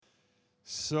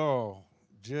So,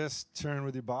 just turn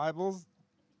with your Bibles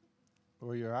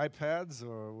or your iPads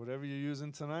or whatever you're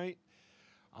using tonight.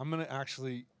 I'm going to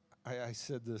actually, I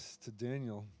said this to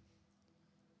Daniel,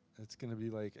 it's going to be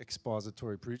like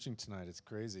expository preaching tonight. It's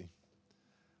crazy.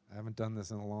 I haven't done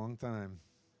this in a long time.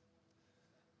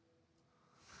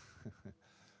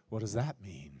 What does that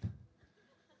mean? It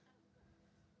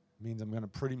means I'm going to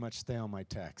pretty much stay on my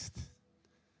text.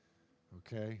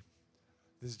 Okay?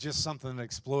 This is just something that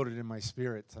exploded in my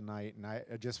spirit tonight, and I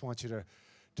just want you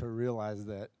to realize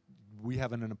that we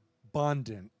have an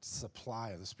abundant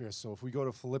supply of the Spirit. So if we go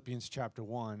to Philippians chapter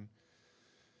 1,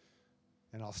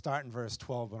 and I'll start in verse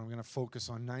 12, but I'm going to focus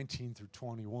on 19 through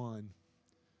 21.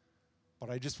 But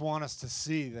I just want us to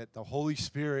see that the Holy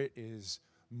Spirit is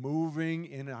moving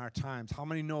in our times. How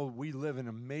many know we live in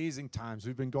amazing times?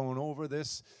 We've been going over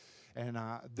this, and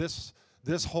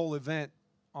this whole event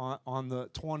on the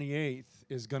 28th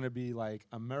is going to be like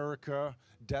America,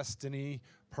 destiny,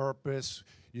 purpose.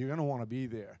 You're going to want to be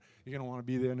there. You're going to want to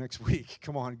be there next week.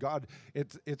 Come on, God,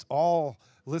 it's all,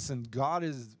 listen, God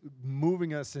is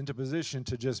moving us into position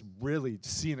to just really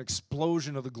see an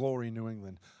explosion of the glory in New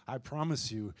England. I promise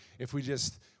you, if we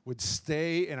just would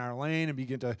stay in our lane and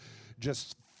begin to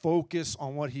just focus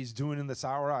on what he's doing in this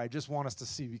hour, I just want us to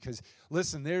see, because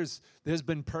listen, there's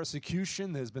been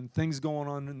persecution, there's been things going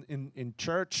on in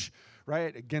church,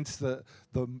 right, against the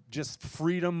just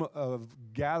freedom of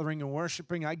gathering and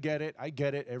worshiping. I get it.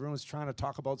 Everyone's trying to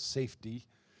talk about safety,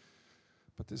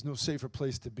 but there's no safer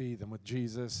place to be than with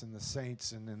Jesus and the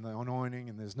saints and in the anointing,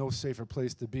 and there's no safer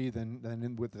place to be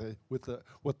than with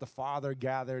what the Father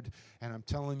gathered. And I'm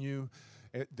telling you,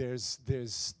 there's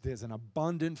an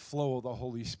abundant flow of the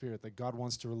Holy Spirit that God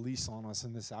wants to release on us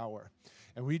in this hour.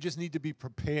 And we just need to be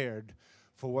prepared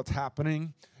for what's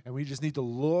happening, and we just need to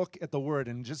look at the Word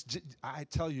and I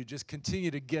tell you, just continue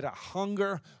to get a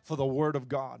hunger for the Word of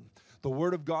God. The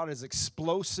Word of God is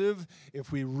explosive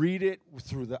if we read it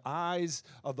through the eyes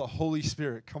of the Holy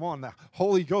Spirit. Come on, the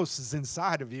Holy Ghost is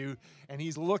inside of you, and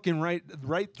He's looking right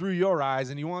through your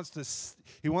eyes, and He wants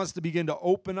to begin to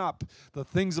open up the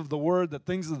things of the Word, the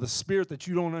things of the Spirit that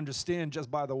you don't understand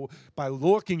just by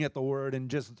looking at the Word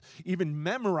and just even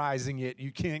memorizing it.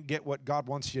 You can't get what God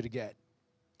wants you to get.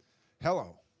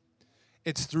 Hello.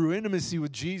 It's through intimacy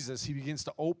with Jesus He begins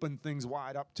to open things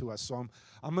wide up to us. So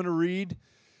I'm going to read,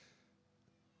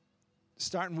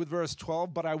 starting with verse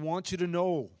 12, but I want you to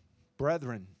know,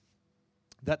 brethren,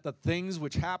 that the things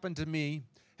which happened to me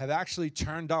have actually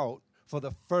turned out for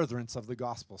the furtherance of the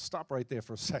gospel. Stop right there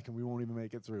for a second. We won't even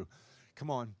make it through.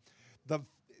 Come on.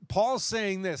 Paul's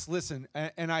saying this, listen,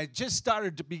 and I just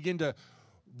started to begin to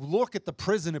look at the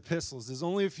prison epistles. There's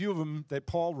only a few of them that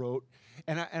Paul wrote,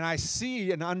 and I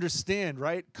see and understand,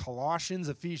 right? Colossians,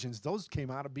 Ephesians, those came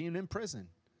out of being in prison.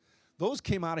 Those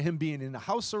came out of him being in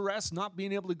house arrest, not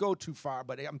being able to go too far.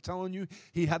 But I'm telling you,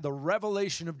 he had the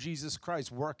revelation of Jesus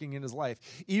Christ working in his life.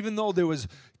 Even though there was,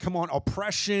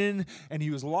 oppression, and he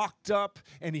was locked up,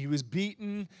 and he was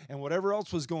beaten, and whatever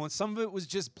else was going, some of it was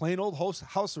just plain old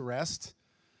house arrest,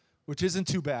 which isn't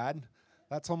too bad.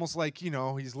 That's almost like,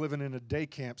 he's living in a day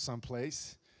camp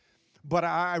someplace. But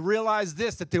I realized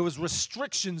that there was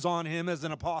restrictions on him as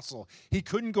an apostle. He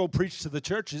couldn't go preach to the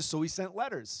churches, so he sent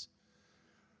letters.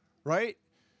 Right?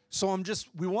 So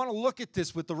we want to look at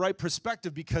this with the right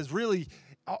perspective, because really,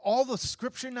 all the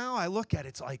scripture now I look at,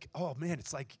 it's like, oh man,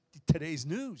 it's like today's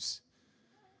news.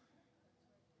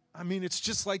 I mean, it's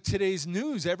just like today's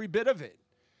news, every bit of it.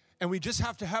 And we just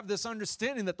have to have this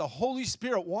understanding that the Holy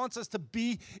Spirit wants us to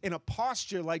be in a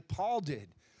posture like Paul did.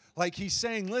 Like he's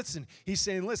saying, listen,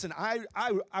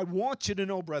 I want you to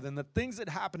know, brethren, the things that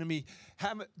happen to me,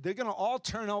 they're going to all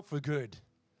turn out for good.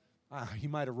 He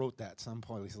might have wrote that some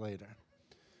point later.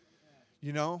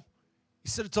 He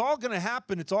said, it's all going to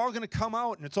happen, it's all going to come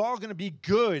out, and it's all going to be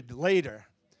good later.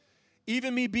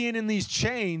 Even me being in these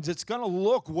chains, it's going to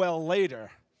look well later.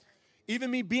 Even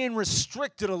me being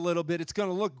restricted a little bit, it's going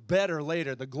to look better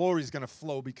later. The glory is going to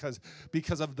flow because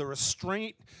of the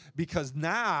restraint, because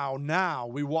now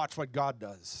we watch what God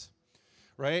does,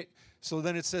 right? So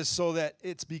then it says, so that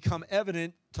it's become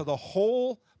evident to the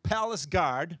whole palace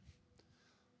guard.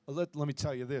 Let me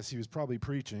tell you this, he was probably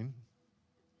preaching,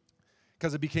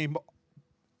 because it became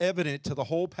evident to the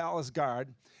whole palace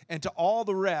guard and to all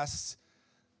the rest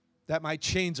that my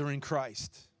chains are in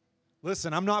Christ.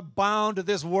 Listen, I'm not bound to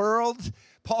this world.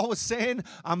 Paul was saying,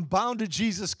 I'm bound to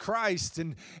Jesus Christ,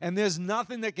 and there's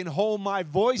nothing that can hold my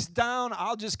voice down.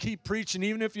 I'll just keep preaching,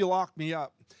 even if you lock me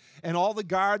up. And all the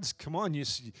guards, come on,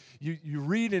 you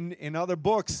read in other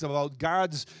books about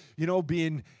guards,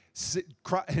 being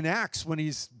in Acts when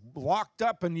he's locked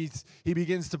up, and he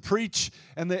begins to preach,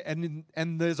 and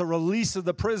there's a release of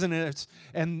the prisoners,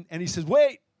 and he says,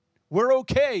 wait, we're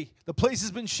okay. The place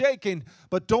has been shaken,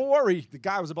 but don't worry. The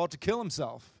guy was about to kill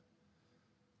himself.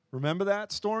 Remember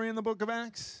that story in the book of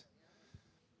Acts?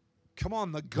 Come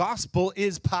on, the gospel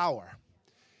is power.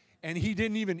 And he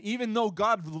didn't even though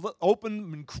God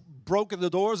opened and broke the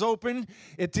doors open,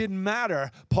 it didn't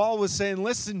matter. Paul was saying,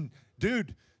 listen,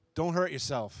 dude, don't hurt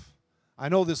yourself. I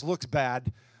know this looks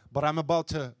bad, but I'm about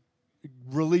to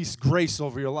release grace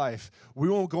over your life. We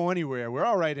won't go anywhere. We're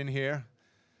all right in here.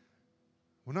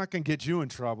 We're not going to get you in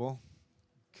trouble.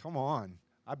 Come on.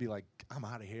 I'd be like, I'm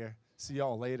out of here. See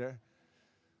y'all later.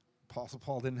 Apostle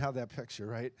Paul didn't have that picture,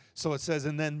 right? So it says,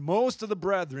 and then most of the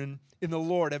brethren in the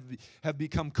Lord have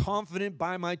become confident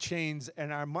by my chains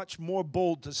and are much more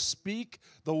bold to speak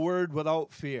the word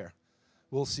without fear.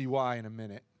 We'll see why in a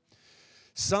minute.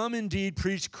 Some indeed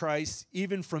preach Christ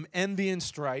even from envy and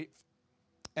strife,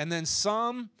 and then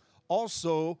some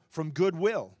also from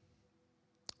goodwill.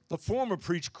 The former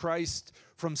preach Christ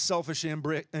from selfish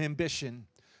ambition,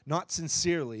 not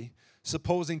sincerely,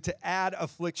 supposing to add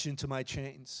affliction to my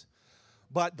chains.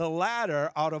 But the latter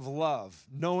out of love,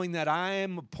 knowing that I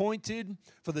am appointed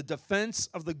for the defense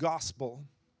of the gospel.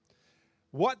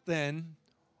 What then?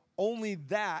 Only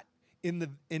that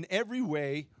in every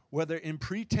way, whether in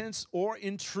pretense or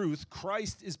in truth,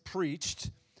 Christ is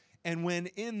preached, and when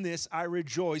in this I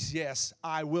rejoice, yes,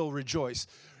 I will rejoice.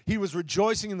 He was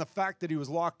rejoicing in the fact that he was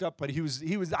locked up, but he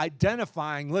was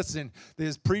identifying, listen,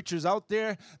 there's preachers out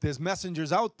there, there's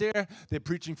messengers out there, they're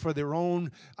preaching for their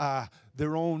own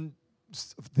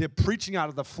they're preaching out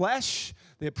of the flesh.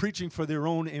 They're preaching for their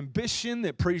own ambition.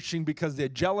 They're preaching because they're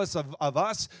jealous of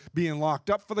us being locked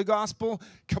up for the gospel.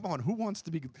 Come on, who wants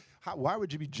to be, why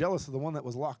would you be jealous of the one that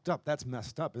was locked up? That's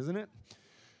messed up, isn't it?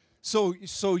 So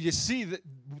you see that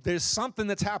there's something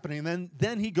that's happening. And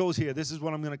then he goes here. This is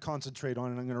what I'm going to concentrate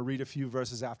on, and I'm going to read a few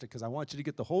verses after because I want you to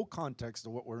get the whole context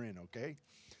of what we're in, okay?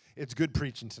 It's good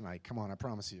preaching tonight. Come on, I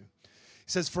promise you. He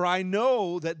says, for I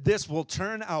know that this will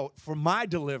turn out for my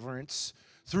deliverance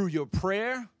through your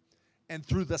prayer and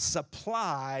through the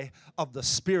supply of the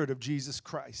Spirit of Jesus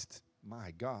Christ.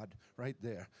 My God, right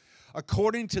there.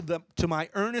 According to my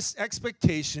earnest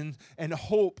expectation and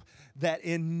hope that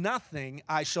in nothing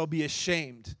I shall be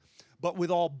ashamed, but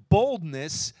with all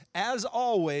boldness, as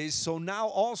always, so now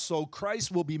also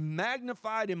Christ will be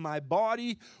magnified in my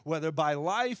body, whether by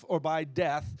life or by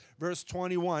death. Verse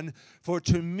 21, for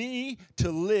to me to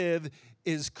live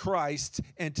is Christ,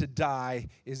 and to die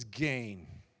is gain.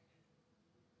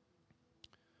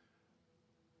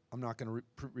 I'm not going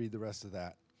to read the rest of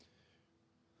that.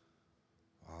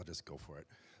 I'll just go for it.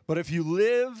 But if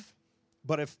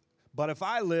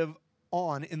I live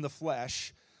on in the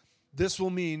flesh, this will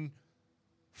mean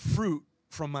fruit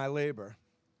from my labor.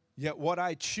 Yet what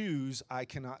I choose, I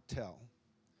cannot tell.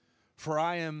 For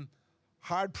I am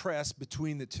hard pressed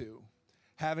between the two,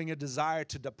 having a desire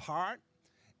to depart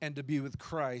and to be with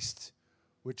Christ,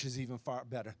 which is even far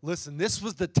better. Listen, this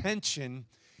was the tension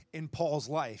in Paul's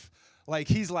life. Like,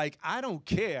 he's like, I don't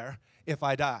care if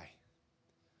I die,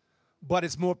 but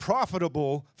it's more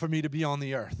profitable for me to be on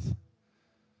the earth.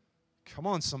 Come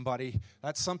on, somebody.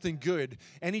 That's something good.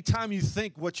 Anytime you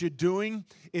think what you're doing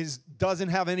doesn't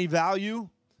have any value,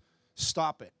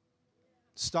 stop it.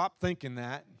 Stop thinking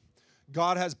that.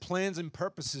 God has plans and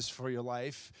purposes for your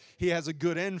life. He has a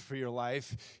good end for your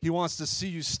life. He wants to see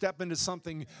you step into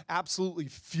something absolutely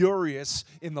furious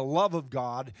in the love of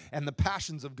God and the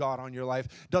passions of God on your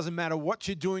life. Doesn't matter what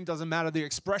you're doing, doesn't matter the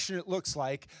expression it looks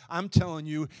like. I'm telling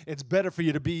you, it's better for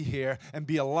you to be here and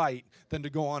be a light than to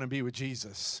go on and be with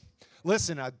Jesus.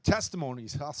 Listen,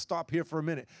 testimonies. I'll stop here for a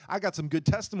minute. I got some good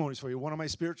testimonies for you. One of my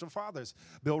spiritual fathers,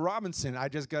 Bill Robinson, I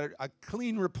just got a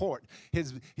clean report.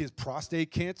 His prostate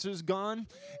cancer's gone,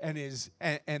 and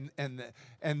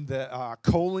the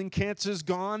colon cancer's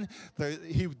gone.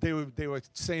 They were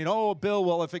saying, "Oh, Bill,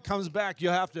 well, if it comes back, you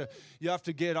have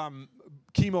to get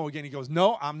chemo again." He goes,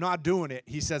 "No, I'm not doing it."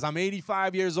 He says, "I'm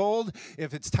 85 years old.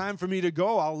 If it's time for me to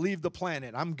go, I'll leave the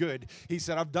planet. I'm good." He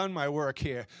said, "I've done my work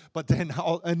here." But then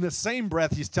in the same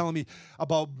breath, he's telling me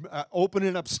about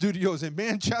opening up studios in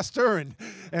Manchester and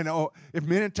in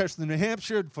Manchester, New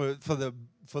Hampshire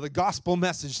for the gospel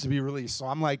message to be released. So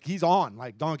I'm like, he's on,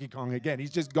 like Donkey Kong again. He's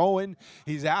just going.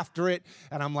 He's after it.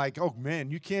 And I'm like, oh,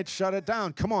 man, you can't shut it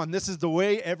down. Come on, this is the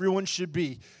way everyone should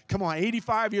be. Come on,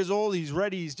 85 years old. He's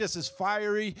ready. He's just as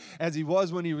fiery as he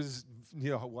was when he was,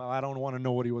 well, I don't want to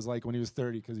know what he was like when he was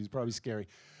 30 because he's probably scary.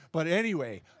 But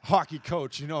anyway, hockey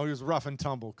coach, he was rough and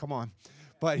tumble. Come on.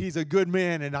 But he's a good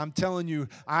man, and I'm telling you,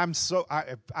 I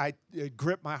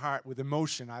grip my heart with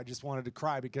emotion. I just wanted to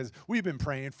cry because we've been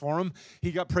praying for him.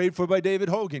 He got prayed for by David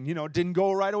Hogan. It didn't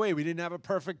go right away. We didn't have a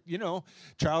perfect,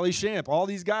 Charlie Shamp. All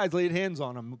these guys laid hands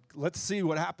on him. Let's see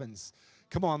what happens.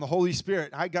 Come on, the Holy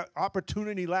Spirit. I got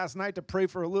opportunity last night to pray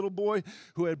for a little boy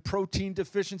who had protein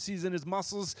deficiencies in his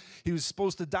muscles. He was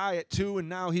supposed to die at 2, and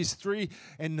now he's 3.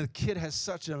 And the kid has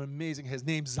such an amazing, his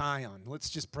name's Zion. Let's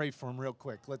just pray for him real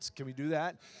quick. Can we do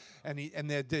that?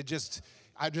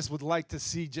 I just would like to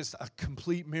see just a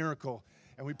complete miracle.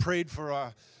 And we prayed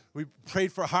for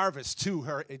Harvest too.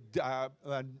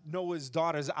 Noah's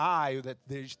daughter's eye that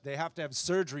they have to have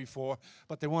surgery for,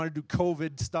 but they want to do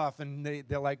COVID stuff, and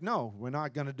they're like, no, we're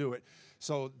not going to do it.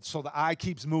 So the eye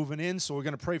keeps moving in. So we're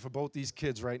going to pray for both these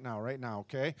kids right now,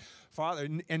 okay, Father,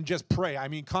 and just pray.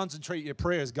 Concentrate your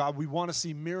prayers, God. We want to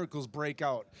see miracles break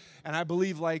out, and I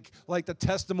believe like the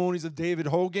testimonies of David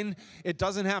Hogan, it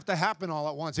doesn't have to happen all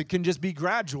at once. It can just be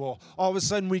gradual. All of a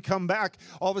sudden we come back.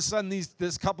 All of a sudden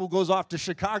this couple goes off to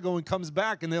Chicago and comes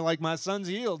back, and they're like, my son's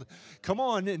healed. Come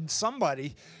on, and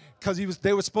somebody. Because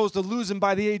they were supposed to lose him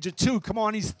by the age of 2. Come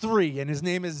on, he's 3, and his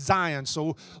name is Zion.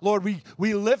 So, Lord,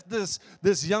 we lift this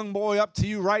young boy up to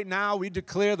you right now. We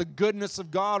declare the goodness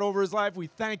of God over his life. We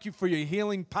thank you for your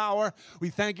healing power. We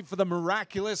thank you for the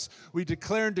miraculous. We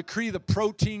declare and decree the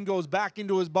protein goes back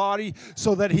into his body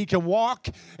so that he can walk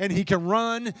and he can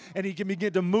run and he can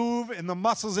begin to move, and the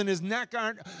muscles in his neck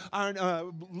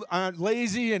aren't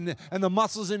lazy, and the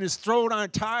muscles in his throat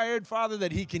aren't tired, Father,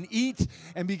 that he can eat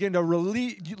and begin to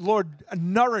release, Lord,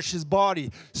 nourish his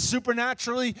body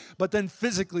supernaturally, but then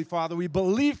physically, Father. We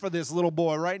believe for this little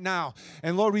boy right now.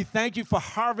 And Lord, we thank you for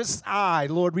Harvest's eye.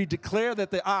 Lord, we declare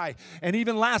that the eye, and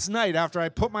even last night after I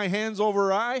put my hands over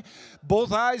her eye,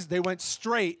 both eyes, they went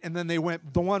straight, and then the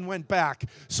one went back.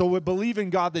 So we're believing,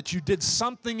 God, that you did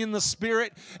something in the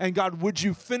spirit, and God, would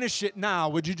you finish it now?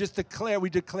 Would you just we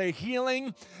declare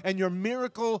healing and your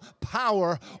miracle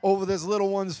power over this little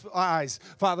one's eyes.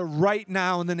 Father, right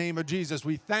now in the name of Jesus,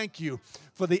 we thank you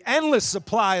for the endless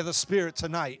supply of the Spirit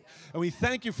tonight. And we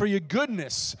thank you for your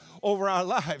goodness over our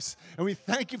lives. And we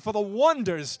thank you for the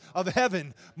wonders of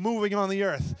heaven moving on the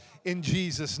earth in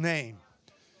Jesus' name.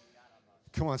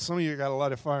 Come on, some of you got a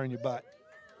lot of fire in your butt.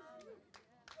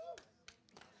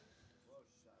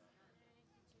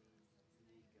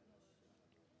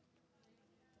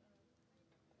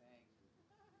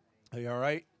 Are you all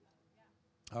right?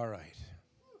 All right.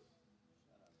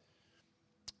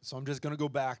 So I'm just going to go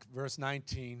back, verse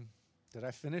 19. Did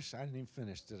I finish? I didn't even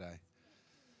finish, did I?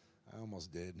 I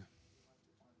almost did.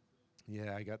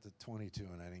 Yeah, I got to 22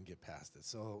 and I didn't get past it.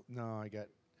 So, no,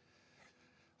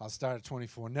 I'll start at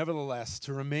 24. Nevertheless,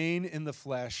 to remain in the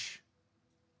flesh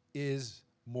is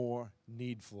more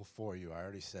needful for you. I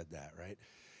already said that, right?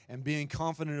 And being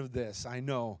confident of this, I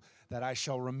know that I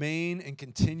shall remain and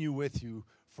continue with you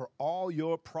for all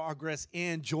your progress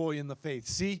and joy in the faith.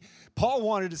 See, Paul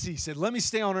wanted to see, he said, let me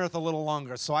stay on earth a little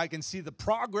longer so I can see the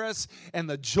progress and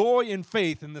the joy in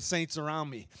faith in the saints around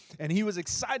me. And he was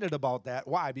excited about that.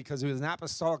 Why? Because he was an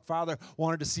apostolic father,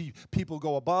 wanted to see people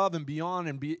go above and beyond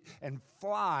and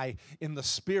fly in the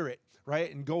spirit,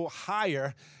 right, and go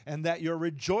higher, and that your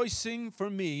rejoicing for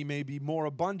me may be more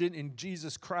abundant in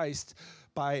Jesus Christ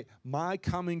by my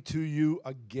coming to you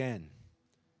again.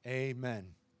 Amen.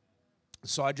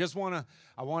 So I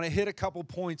want to hit a couple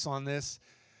points on this.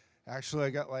 Actually, I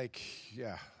got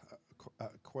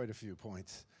quite a few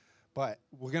points. But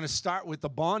we're going to start with the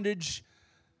bondage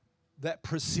that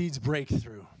precedes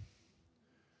breakthrough.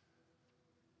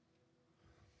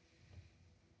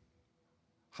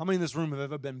 How many in this room have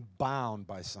ever been bound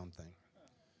by something?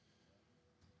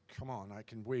 Come on, I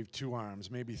can wave 2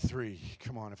 arms, maybe 3.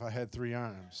 Come on, if I had 3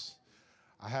 arms.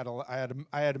 I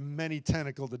had many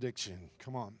tentacled addiction.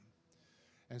 Come on.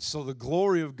 And so the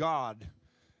glory of God,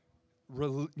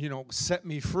 set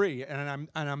me free. And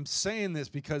I'm saying this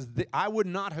because I would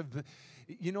not have,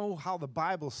 how the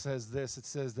Bible says this. It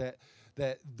says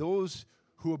that those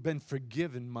who have been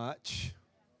forgiven much,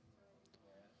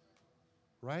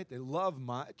 right? They love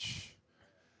much,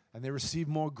 and they receive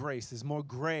more grace. There's more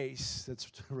grace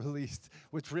that's released,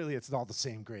 which really it's all the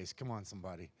same grace. Come on,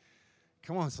 somebody.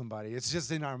 Come on, somebody. It's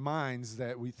just in our minds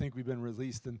that we think we've been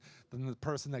released, and then the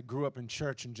person that grew up in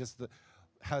church and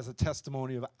has a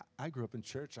testimony of, I grew up in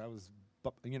church. I was,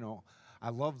 I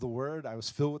love the word. I was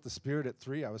filled with the Spirit at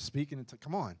 3. I was speaking.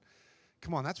 Come on.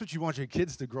 That's what you want your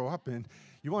kids to grow up in.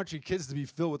 You want your kids to be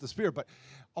filled with the Spirit. But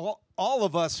all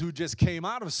of us who just came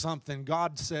out of something,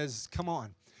 God says, come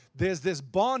on. There's this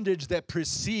bondage that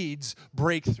precedes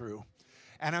breakthrough.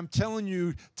 And I'm telling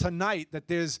you tonight that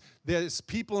there's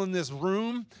people in this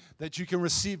room that you can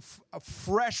receive a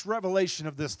fresh revelation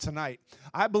of this tonight.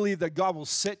 I believe that God will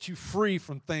set you free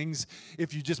from things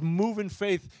if you just move in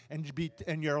faith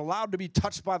and you're allowed to be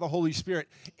touched by the Holy Spirit.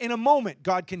 In a moment,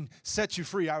 God can set you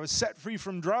free. I was set free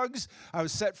from drugs. I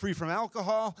was set free from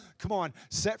alcohol. Come on,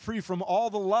 set free from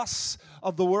all the lusts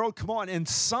of the world. Come on, and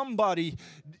somebody,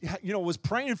 was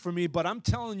praying for me, but I'm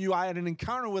telling you, I had an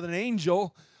encounter with an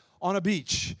angel on a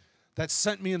beach that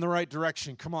sent me in the right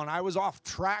direction. Come on, I was off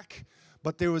track,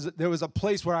 but there was a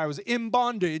place where I was in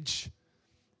bondage,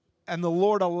 and the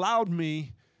Lord allowed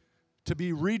me to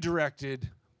be redirected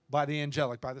by the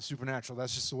angelic, by the supernatural.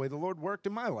 That's just the way the Lord worked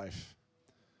in my life.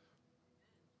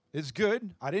 It's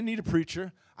good. I didn't need a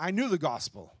preacher. I knew the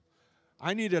gospel.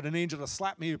 I needed an angel to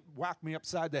slap me, whack me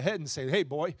upside the head and say, hey,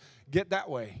 boy, get that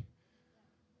way.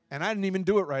 And I didn't even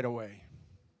do it right away.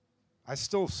 I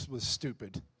still was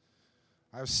stupid.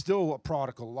 I was still a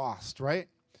prodigal, lost, right?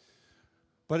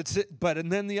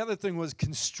 And then the other thing was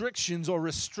constrictions or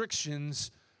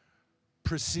restrictions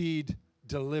precede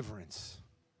deliverance,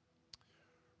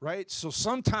 right? So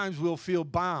sometimes we'll feel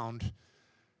bound.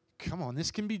 Come on,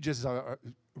 this can be just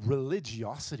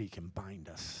religiosity can bind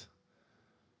us.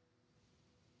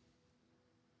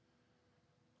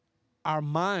 Our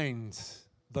minds,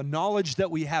 the knowledge that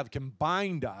we have can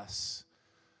bind us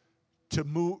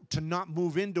to not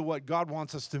move into what God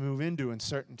wants us to move into in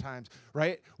certain times,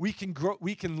 right? We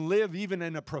can live even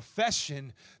in a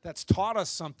profession that's taught us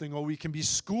something, or we can be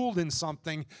schooled in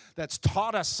something that's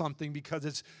taught us something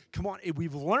because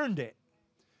we've learned it.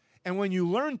 And when you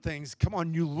learn things,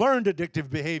 you learned addictive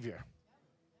behavior.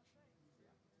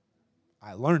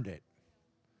 I learned it.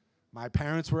 My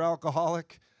parents were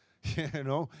alcoholic,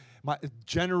 my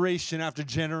generation after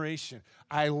generation.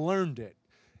 I learned it.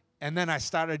 And then I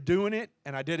started doing it,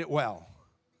 and I did it well.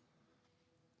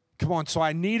 Come on, so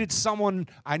I needed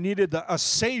a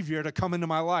Savior to come into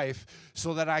my life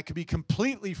so that I could be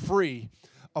completely free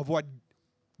of what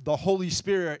the Holy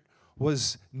Spirit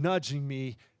was nudging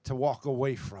me to walk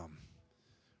away from,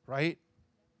 right?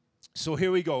 So here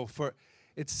we go.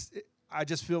 I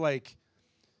just feel like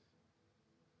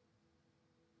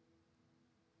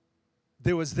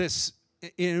there was this.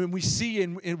 And we see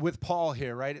with Paul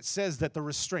here, right? It says that the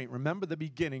restraint. Remember the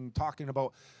beginning talking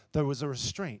about there was a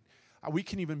restraint. We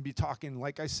can even be talking,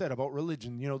 like I said, about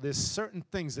religion. There's certain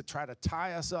things that try to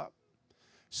tie us up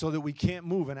so that we can't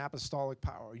move in apostolic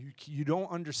power. You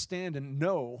don't understand and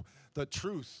know the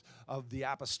truth of the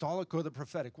apostolic or the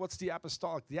prophetic. What's the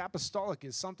apostolic? The apostolic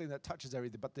is something that touches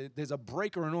everything, but there's a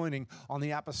breaker anointing on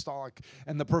the apostolic,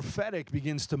 and the prophetic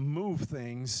begins to move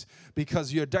things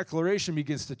because your declaration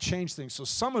begins to change things. So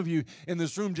some of you in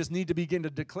this room just need to begin to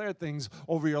declare things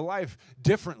over your life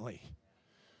differently,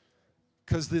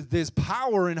 because there's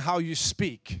power in how you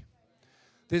speak.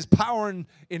 There's power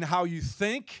in how you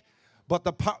think, but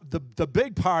the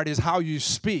big part is how you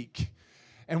speak.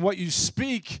 And what you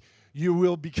speak, you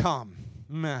will become.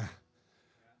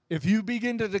 If you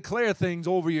begin to declare things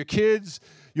over your kids,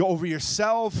 over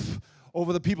yourself,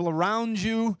 over the people around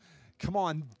you, come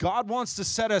on, God wants to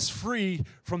set us free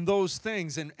from those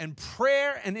things. And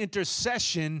prayer and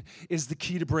intercession is the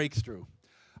key to breakthrough.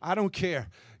 I don't care.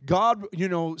 God,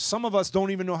 some of us don't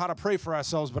even know how to pray for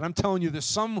ourselves, but I'm telling you,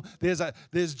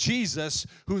 there's Jesus,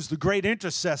 who's the great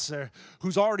intercessor,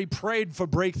 who's already prayed for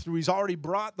breakthrough. He's already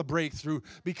brought the breakthrough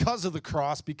because of the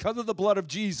cross, because of the blood of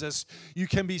Jesus. You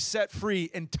can be set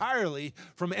free entirely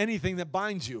from anything that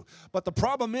binds you. But the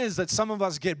problem is that some of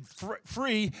us get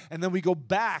free and then we go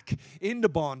back into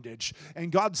bondage.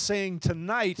 And God's saying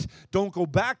tonight, don't go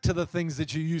back to the things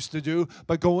that you used to do,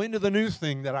 but go into the new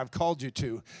thing that I've called you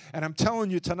to. And I'm telling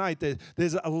you tonight that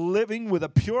there's a living with a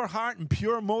pure heart and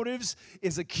pure motives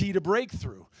is a key to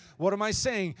breakthrough. What am I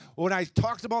saying? When I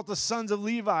talked about the sons of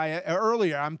Levi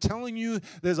earlier, I'm telling you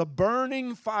there's a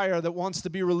burning fire that wants to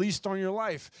be released on your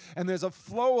life. And there's a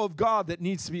flow of God that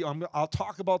needs to be, I'll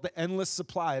talk about the endless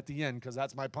supply at the end because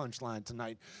that's my punchline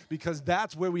tonight. Because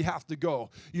that's where we have to go.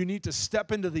 You need to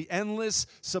step into the endless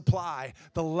supply,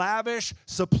 the lavish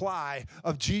supply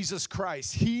of Jesus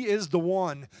Christ. He is the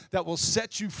one that will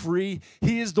set you free.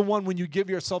 He is the one, when you give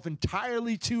yourself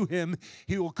entirely to Him,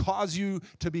 He will cause you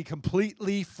to be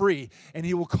completely free. And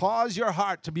He will cause your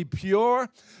heart to be pure,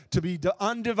 to be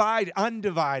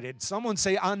undivided. Someone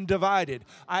say undivided.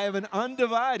 I have an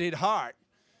undivided heart.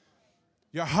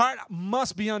 Your heart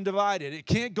must be undivided. It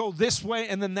can't go this way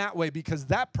and then that way, because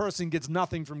that person gets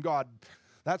nothing from God.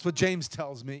 That's what James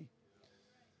tells me.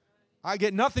 I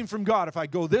get nothing from God if I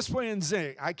go this way and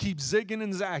zig. I keep zigging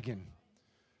and zagging.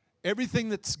 Everything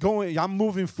that's going, I'm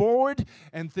moving forward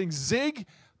and things zig,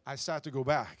 I start to go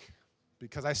back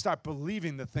because I start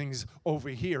believing the things over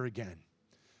here again.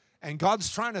 And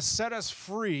God's trying to set us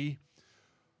free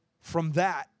from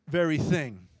that very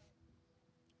thing.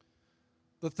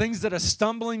 The things that are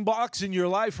stumbling blocks in your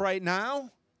life right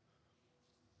now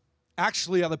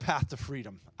actually are the path to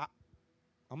freedom.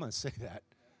 I'm going to say that.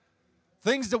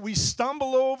 Things that we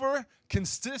stumble over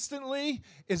consistently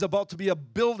is about to be a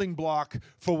building block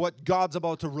for what God's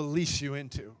about to release you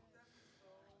into.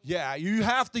 Yeah, you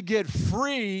have to get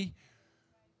free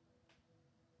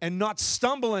and not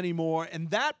stumble anymore. And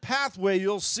that pathway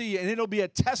you'll see, and it'll be a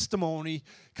testimony.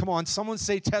 Come on, someone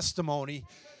say testimony.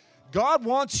 God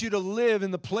wants you to live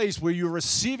in the place where you're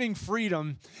receiving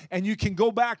freedom, and you can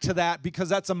go back to that because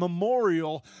that's a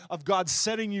memorial of God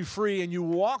setting you free, and you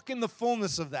walk in the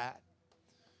fullness of that.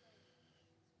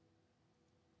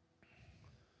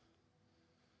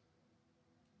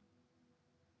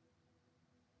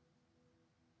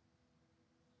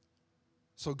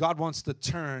 So God wants to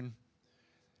turn.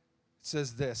 It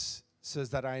says this, it says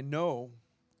that I know,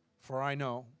 for I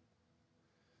know,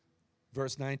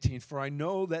 verse 19, for I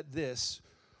know that this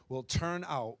will turn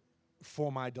out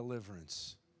for my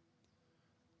deliverance.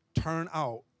 Turn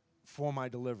out for my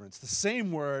deliverance. The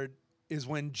same word is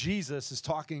when Jesus is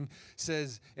talking,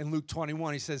 says in Luke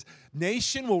 21, he says,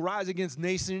 nation will rise against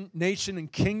nation,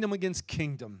 and kingdom against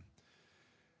kingdom.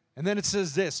 And then it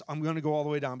says this, I'm going to go all the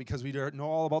way down because we know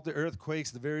all about the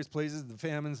earthquakes, the various places, the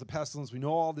famines, the pestilence. We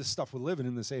know all this stuff we're living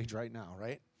in this age right now,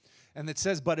 right? And it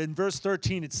says, but in verse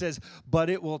 13, it says, but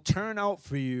it will turn out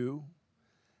for you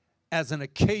as an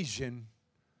occasion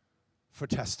for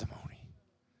testimony.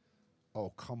 Oh,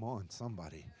 come on,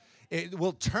 somebody. It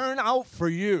will turn out for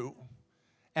you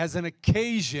as an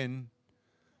occasion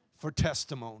for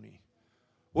testimony.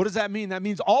 What does that mean? That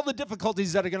means all the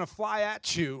difficulties that are going to fly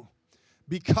at you,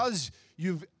 because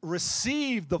you've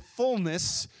received the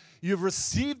fullness, you've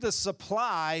received the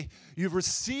supply, you've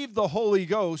received the Holy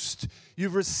Ghost,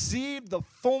 you've received the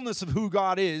fullness of who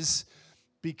God is.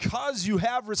 Because you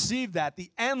have received that, the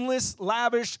endless,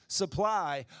 lavish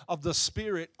supply of the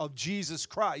Spirit of Jesus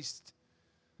Christ,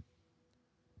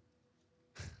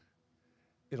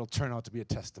 it'll turn out to be a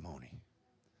testimony.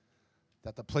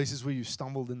 That the places where you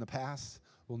stumbled in the past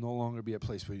will no longer be a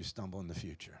place where you stumble in the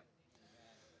future.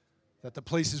 That the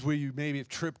places where you maybe have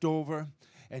tripped over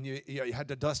and you had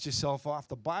to dust yourself off,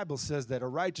 the Bible says that a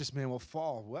righteous man will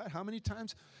fall. What? How many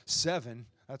times? 7.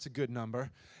 That's a good number.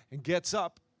 And gets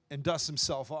up and dusts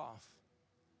himself off.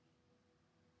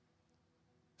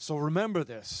 So remember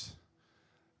this.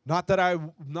 Not that I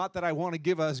want to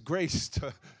give us grace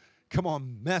to, come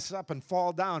on, mess up and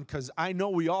fall down, because I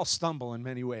know we all stumble in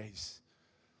many ways.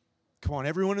 Come on,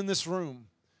 everyone in this room.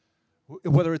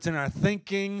 Whether it's in our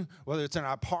thinking, whether it's in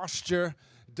our posture,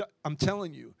 I'm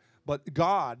telling you, but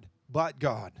God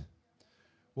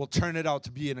will turn it out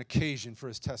to be an occasion for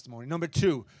his testimony. Number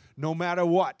 2, no matter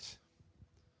what,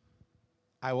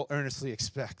 I will earnestly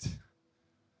expect.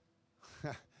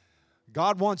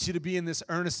 God wants you to be in this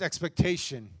earnest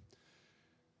expectation.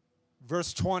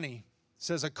 Verse 20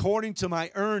 says, according to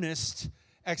my earnest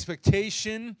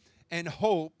expectation and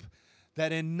hope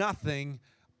that in nothing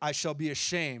I shall be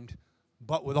ashamed,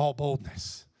 but with all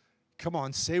boldness. Come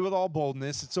on, say with all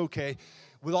boldness. It's okay.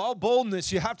 With all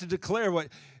boldness, you have to declare what.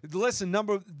 Listen,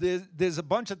 there's a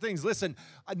bunch of things. Listen,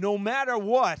 no matter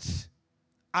what,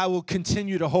 I will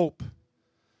continue to hope.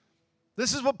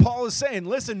 This is what Paul is saying.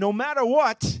 Listen, no matter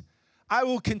what, I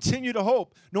will continue to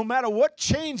hope. No matter what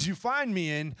chains you find me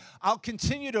in, I'll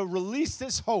continue to release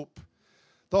this hope.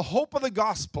 The hope of the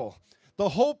gospel. The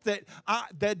hope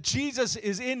that Jesus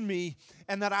is in me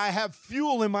and that I have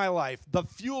fuel in my life, the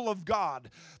fuel of God,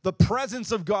 the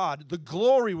presence of God, the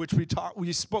glory which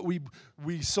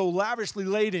we so lavishly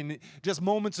laid in just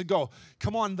moments ago.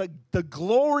 Come on, the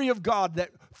glory of God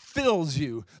that fills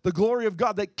you, the glory of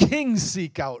God that kings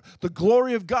seek out, the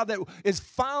glory of God that is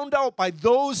found out by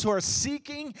those who are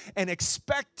seeking and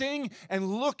expecting and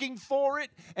looking for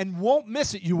it and won't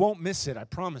miss it. You won't miss it. I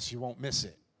promise you won't miss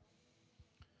it.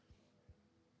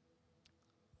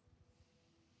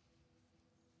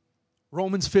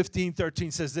 Romans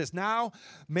 15:13 says this, now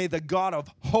may the God of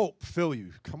hope fill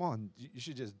you. Come on, you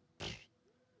should just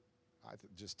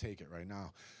take it right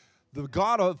now. The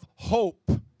God of hope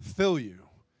fill you.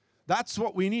 That's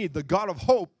what we need, the God of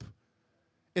hope.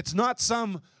 It's not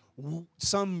some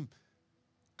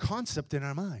concept in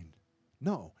our mind.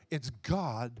 No, it's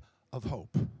God of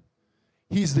hope.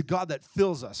 He's the God that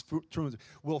fills us.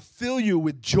 Will fill you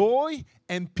with joy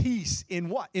and peace in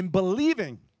what? In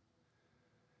believing.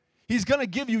 He's going to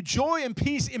give you joy and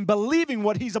peace in believing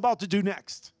what he's about to do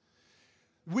next.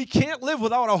 We can't live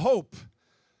without a hope.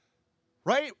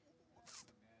 Right?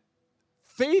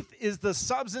 Faith is the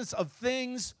substance of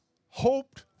things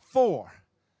hoped for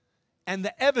and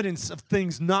the evidence of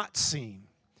things not seen.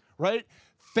 Right?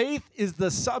 Faith is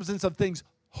the substance of things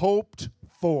hoped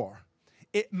for.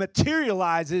 It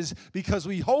materializes because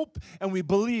we hope and we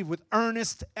believe with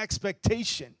earnest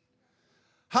expectation.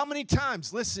 How many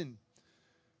times, listen,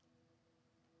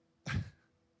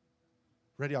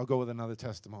 ready, I'll go with another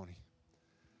testimony.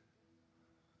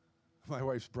 My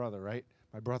wife's brother, right?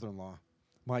 My brother-in-law,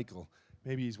 Michael.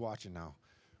 Maybe he's watching now.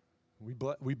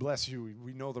 We bless you.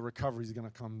 We know the recovery is going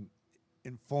to come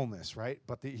in fullness, right?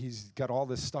 But he's got all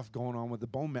this stuff going on with the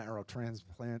bone marrow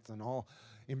transplants and all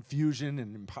infusion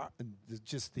and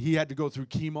just he had to go through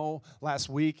chemo last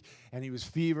week, and he was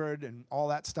fevered and all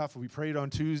that stuff. We prayed on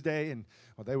Tuesday, and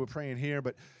they were praying here,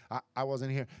 but I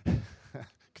wasn't here.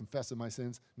 Confessing my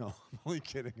sins. No, I'm only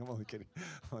kidding.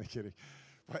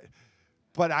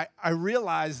 But I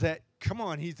realized that, come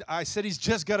on, I said he's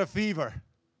just got a fever.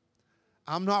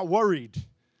 I'm not worried.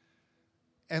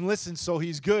 And listen, so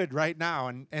he's good right now.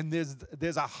 And there's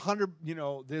 100,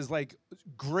 there's like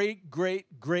great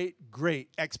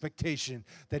expectation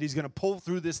that he's going to pull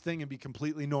through this thing and be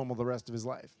completely normal the rest of his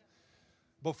life.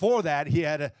 Before that, he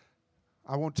had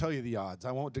I won't tell you the odds.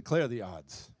 I won't declare the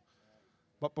odds.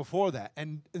 But before that,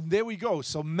 and there we go.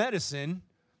 So medicine,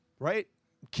 right?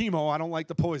 Chemo, I don't like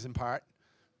the poison part.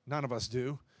 None of us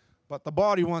do. But the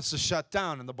body wants to shut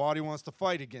down, and the body wants to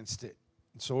fight against it.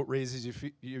 And so it raises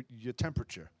your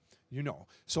temperature,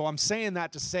 So I'm saying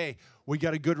that to say we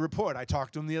got a good report. I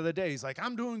talked to him the other day. He's like,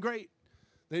 I'm doing great.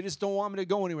 They just don't want me to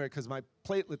go anywhere because my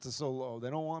platelets are so low. They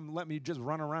don't want to let me just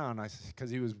run around because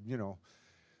he was,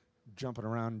 jumping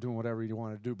around and doing whatever he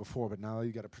wanted to do before, but now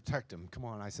you got to protect him. Come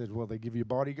on. I said, well, they give you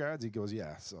bodyguards? He goes,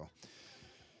 yeah.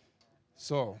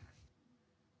 So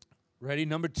ready?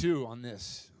 Number 2 on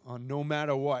this, on no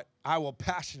matter what,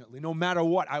 no matter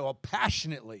what, I will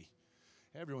passionately.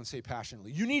 Everyone say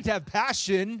passionately. You need to have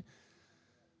passion.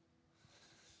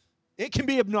 It can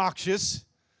be obnoxious,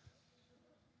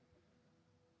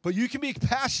 but you can be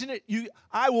passionate.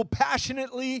 I will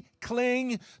passionately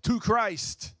cling to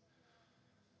Christ.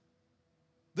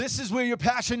 This is where your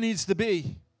passion needs to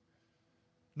be.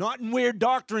 Not in weird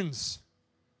doctrines,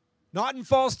 not in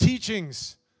false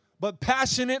teachings, but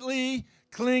passionately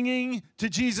clinging to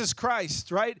Jesus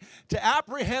Christ, right? To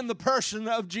apprehend the person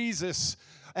of Jesus.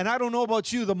 And I don't know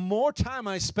about you, the more time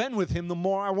I spend with him, the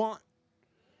more I want.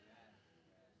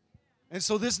 And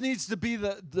so this needs to be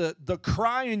the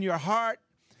cry in your heart,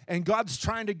 and God's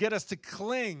trying to get us to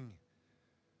cling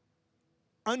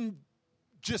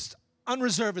just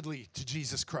unreservedly to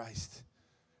Jesus Christ.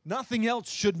 Nothing else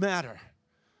should matter,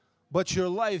 but your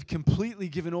life completely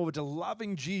given over to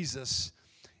loving Jesus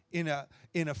in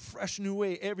a fresh new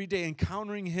way every day,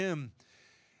 encountering him.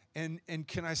 And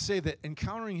can I say that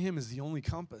encountering him is the only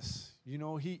compass.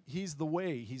 He's the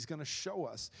way. He's going to show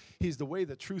us. He's the way,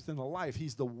 the truth, and the life.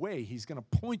 He's the way. He's going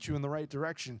to point you in the right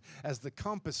direction as the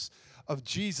compass of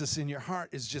Jesus in your heart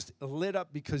is just lit up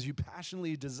because you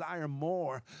passionately desire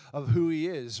more of who he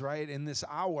is, right, in this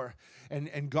hour.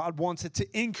 And God wants it to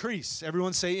increase.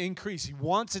 Everyone say increase. He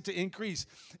wants it to increase.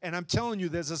 And I'm telling you,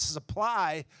 there's a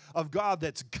supply of God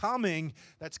that's coming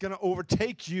that's going to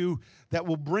overtake you, that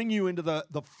will bring you into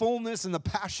the fullness and the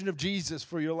passion of Jesus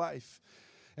for your life.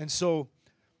 And so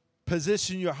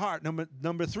position your heart.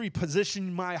 Number 3,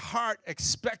 position my heart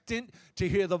expectant to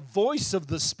hear the voice of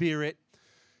the Spirit.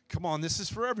 Come on, this is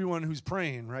for everyone who's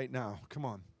praying right now. Come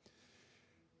on.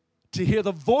 To hear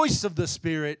the voice of the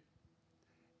Spirit,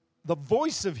 the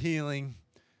voice of healing,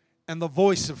 and the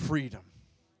voice of freedom.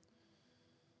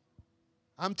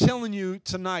 I'm telling you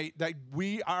tonight that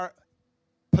we are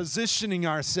positioning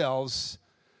ourselves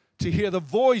to hear the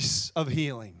voice of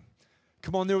healing.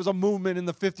 Come on, there was a movement in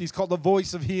the 50s called the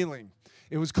Voice of Healing.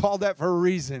 It was called that for a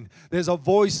reason. There's a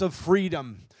voice of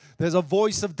freedom. There's a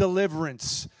voice of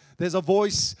deliverance. There's a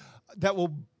voice that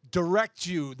will direct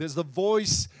you. There's the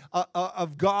voice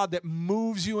of God that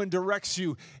moves you and directs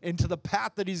you into the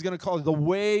path that he's going to call the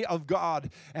way of God.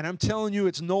 And I'm telling you,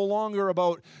 it's no longer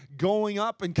about going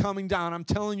up and coming down. I'm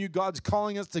telling you, God's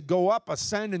calling us to go up,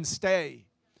 ascend, and stay.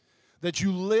 That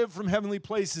you live from heavenly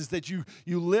places, that you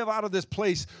live out of this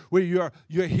place where you're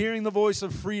hearing the voice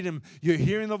of freedom, you're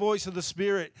hearing the voice of the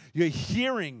Spirit, you're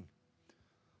hearing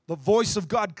the voice of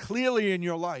God clearly in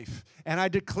your life. And I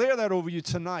declare that over you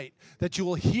tonight, that you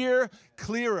will hear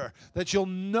clearer, that you'll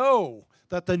know,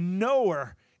 that the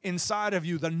knower inside of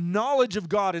you, the knowledge of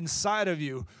God inside of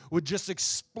you would just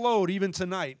explode even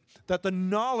tonight. That the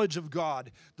knowledge of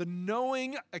God, the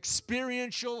knowing,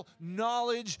 experiential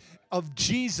knowledge of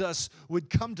Jesus would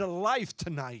come to life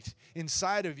tonight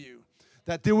inside of you.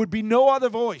 That there would be no other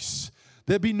voice.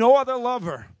 There'd be no other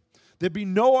lover. There'd be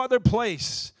no other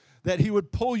place that he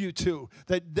would pull you to.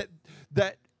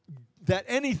 That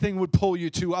anything would pull you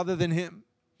to other than him.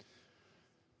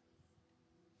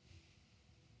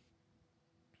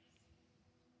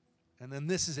 And then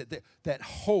this is it. That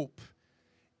hope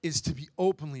is to be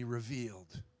openly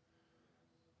revealed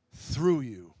through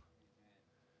you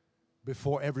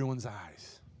before everyone's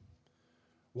eyes.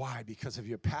 Why? Because of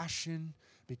your passion,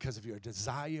 because of your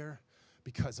desire,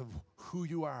 because of who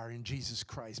you are in Jesus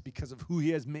Christ, because of who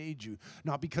he has made you.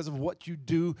 Not because of what you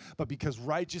do, but because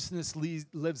righteousness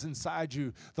lives inside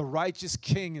you. The righteous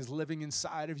King is living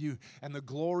inside of you, and the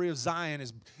glory of Zion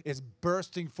is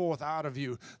bursting forth out of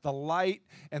you. The light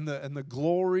and the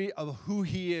glory of who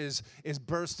he is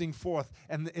bursting forth,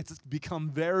 and it's become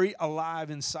very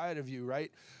alive inside of you,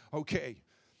 right? Okay.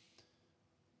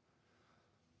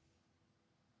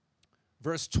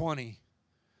 Verse 20.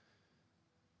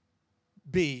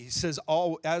 B says,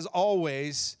 as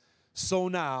always, so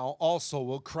now also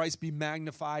will Christ be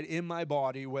magnified in my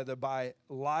body, whether by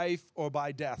life or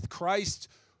by death. Christ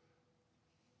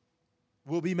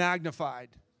will be magnified,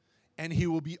 and he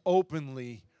will be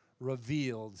openly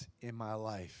revealed in my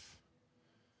life.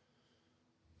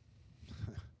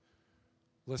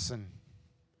 Listen,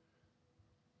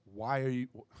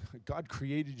 God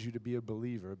created you to be a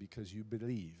believer because you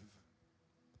believe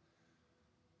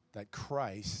that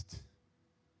Christ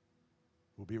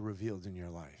will be revealed in your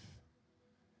life.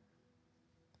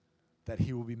 That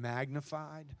he will be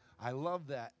magnified. I love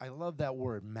that. I love that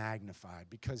word, magnified,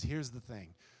 because here's the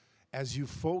thing. As you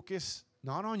focus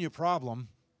not on your problem,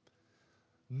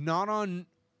 not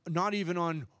even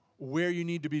on where you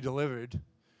need to be delivered,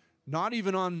 not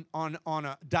even on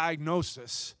a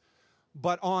diagnosis,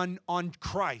 but on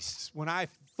Christ. When I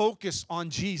focus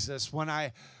on Jesus, when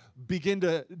I begin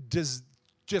to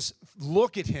just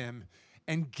look at him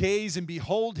and gaze and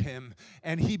behold him,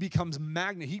 and he becomes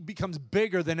he becomes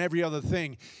bigger than every other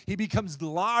thing. He becomes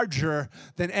larger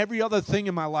than every other thing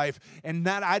in my life, and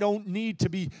that I don't need to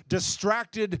be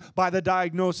distracted by the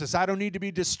diagnosis. I don't need to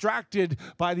be distracted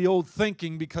by the old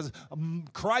thinking, because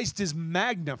Christ is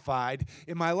magnified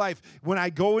in my life. When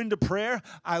I go into prayer,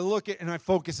 I look at and I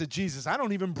focus at Jesus. I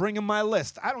don't even bring him my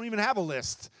list. I don't even have a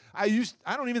list. I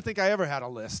don't even think I ever had a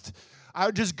list. I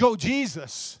would just go,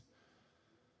 Jesus.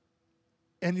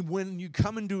 And when you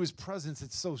come into his presence,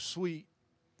 it's so sweet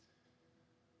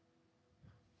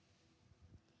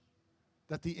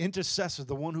that the intercessor,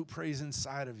 the one who prays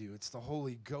inside of you, it's the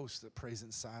Holy Ghost that prays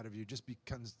inside of you, just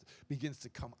begins to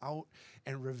come out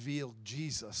and reveal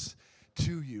Jesus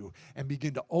to you and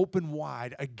begin to open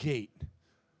wide a gate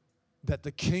that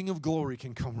the King of Glory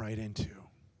can come right into.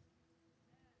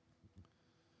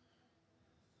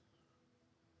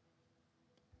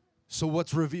 So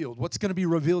what's revealed? What's going to be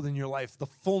revealed in your life? The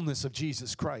fullness of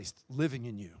Jesus Christ living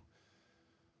in you.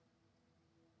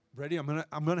 Ready? I'm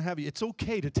gonna have you. It's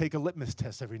okay to take a litmus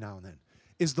test every now and then.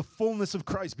 Is the fullness of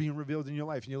Christ being revealed in your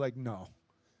life? And you're like, no.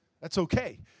 That's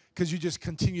okay, because you just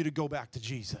continue to go back to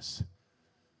Jesus.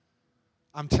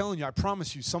 I'm telling you, I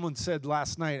promise you, someone said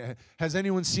last night, has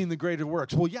anyone seen the greater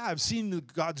works? Well, yeah, I've seen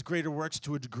God's greater works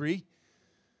to a degree.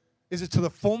 Is it to the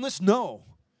fullness? No.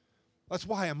 That's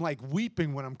why I'm like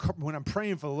weeping when I'm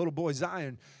praying for the little boy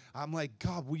Zion. I'm like,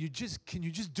 God, can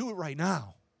you just do it right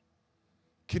now?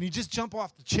 Can you just jump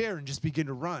off the chair and just begin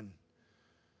to run?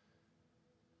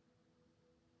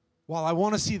 While I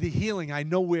want to see the healing, I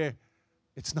know where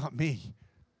it's not me.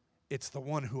 It's the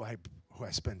one who I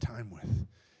spend time with.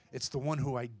 It's the one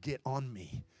who I get on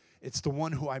me. It's the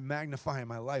one who I magnify in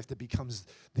my life that becomes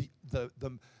the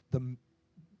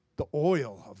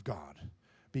oil of God,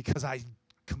 because I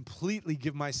completely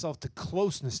give myself to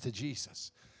closeness to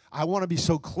Jesus. I want to be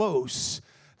so close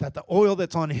that the oil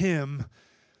that's on him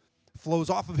flows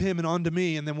off of him and onto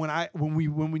me. And then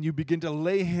when you begin to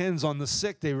lay hands on the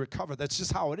sick, they recover. That's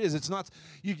just how it is. It's not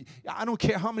I don't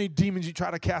care how many demons you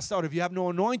try to cast out. If you have no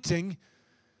anointing,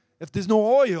 if there's no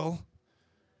oil,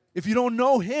 if you don't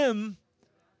know him,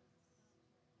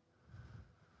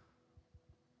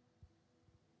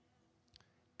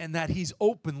 and that he's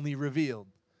openly revealed.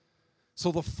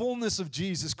 So the fullness of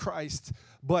Jesus Christ,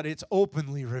 but it's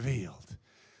openly revealed.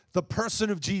 The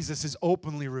person of Jesus is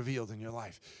openly revealed in your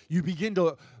life. You begin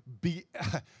to be,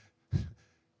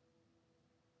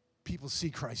 people see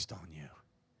Christ on you.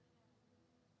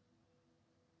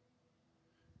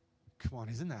 Come on,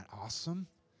 isn't that awesome?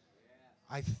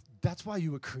 That's why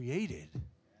you were created.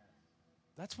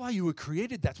 That's why you were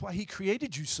created. That's why he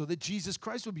created you, so that Jesus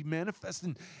Christ would be manifest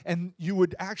and you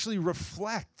would actually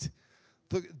reflect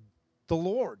the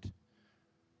Lord.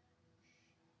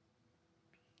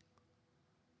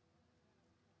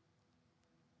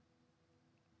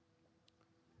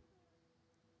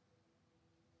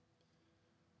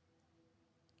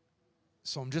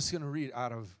 So I'm just going to read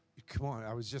out of, come on,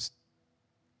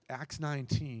 Acts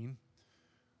 19.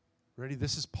 Ready?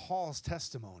 This is Paul's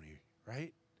testimony,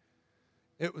 right?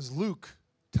 It was Luke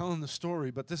telling the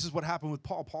story, but this is what happened with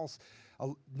Paul. Paul's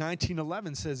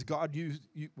 19:11 says God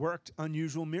worked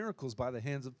unusual miracles by the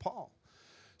hands of Paul,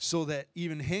 so that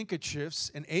even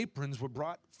handkerchiefs and aprons were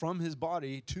brought from his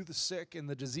body to the sick and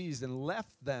the diseased and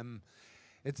left them.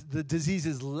 The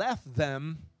diseases left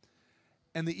them,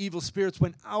 and the evil spirits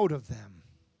went out of them.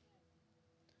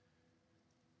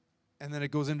 And then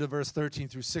it goes into verse 13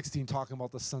 through 16 talking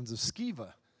about the sons of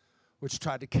Sceva, which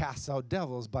tried to cast out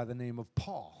devils by the name of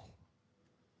Paul.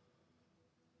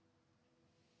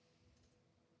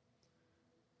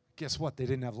 Guess what? They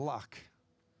didn't have luck.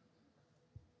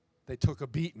 They took a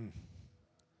beating.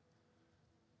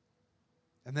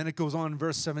 And then it goes on in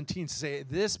verse 17 to say,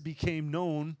 this became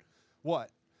known,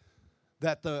 what?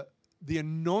 That the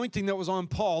anointing that was on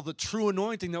Paul, the true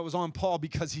anointing that was on Paul,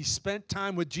 because he spent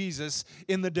time with Jesus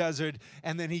in the desert,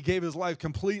 and then he gave his life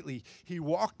completely. He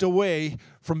walked away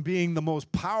from being the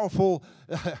most powerful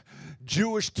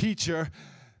Jewish teacher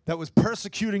that was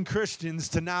persecuting Christians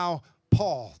to now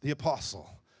Paul, the apostle,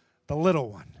 the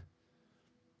little one.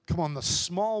 Come on, the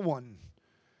small one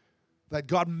that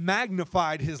God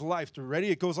magnified his life through. Ready?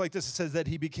 It goes like this. It says that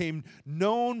he became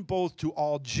known both to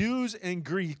all Jews and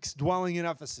Greeks dwelling in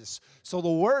Ephesus. So the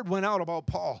word went out about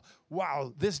Paul.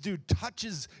 Wow, this dude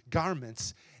touches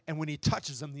garments, and when he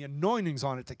touches them, the anointing's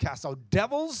on it to cast out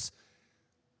devils.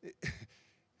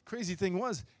 Crazy thing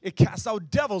was, it cast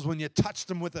out devils when you touched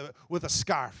them with a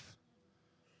scarf.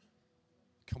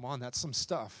 Come on, that's some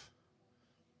stuff.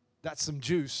 That's some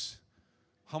juice.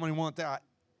 How many want that?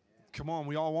 Come on,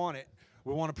 we all want it.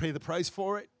 We want to pay the price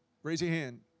for it. Raise your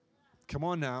hand. Come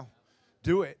on now.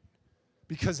 Do it.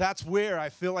 Because that's where I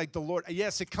feel like the Lord,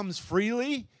 yes, it comes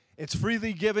freely. It's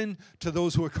freely given to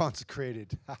those who are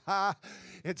consecrated.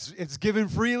 It's given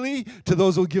freely to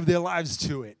those who give their lives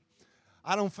to it.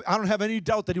 I don't have any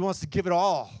doubt that he wants to give it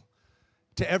all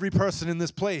to every person in this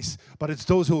place, but it's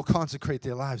those who will consecrate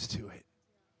their lives to it.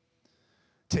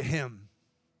 To him.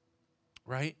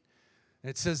 Right?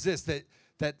 And it says this, that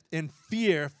in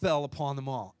fear fell upon them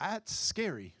all. That's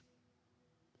scary.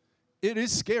 It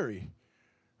is scary,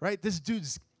 right? This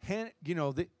dude's hand,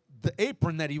 the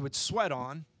apron that he would sweat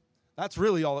on, that's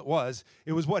really all it was.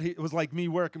 It was like me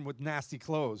working with nasty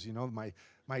clothes,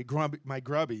 my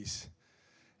grubbies.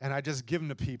 And I just give them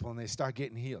to people and they start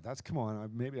getting healed.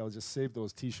 Maybe I'll just save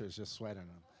those t-shirts, just sweat on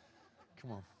them.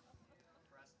 Come on.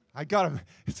 I got them.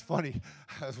 It's funny.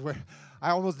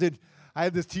 I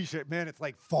had this t-shirt, man, it's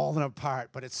like falling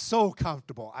apart, but it's so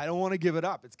comfortable. I don't want to give it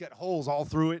up. It's got holes all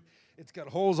through it. It's got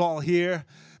holes all here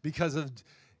because of,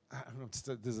 I don't know,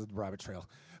 this is the rabbit trail.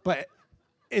 But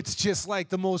it's just like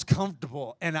the most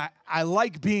comfortable, and I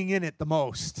like being in it the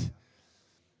most.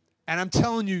 And I'm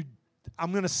telling you,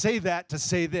 I'm going to say that to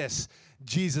say this.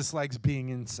 Jesus likes being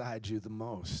inside you the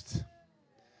most.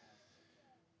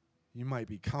 You might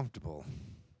be comfortable.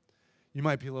 You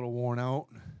might be a little worn out.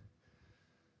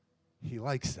 He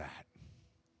likes that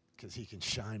because he can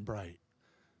shine bright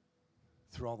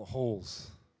through all the holes.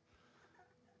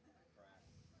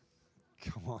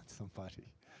 Come on, somebody.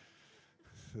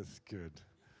 This is good.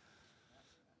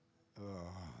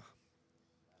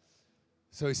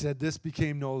 So he said, this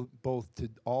became known both to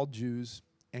all Jews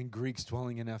and Greeks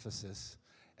dwelling in Ephesus.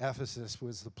 Ephesus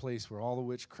was the place where all the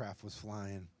witchcraft was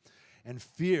flying, and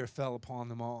fear fell upon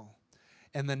them all.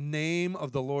 And the name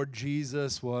of the Lord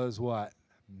Jesus was what?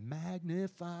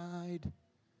 Magnified,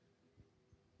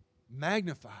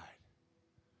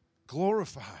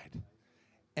 glorified.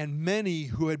 And many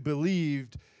who had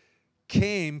believed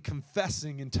came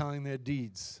confessing and telling their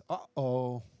deeds.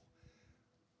 Uh-oh.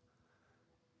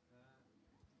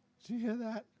 Did you hear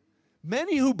that?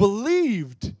 Many who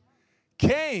believed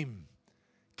came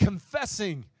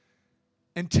confessing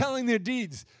and telling their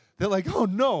deeds. They're like, oh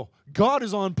no, God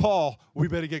is on Paul. We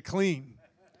better get clean.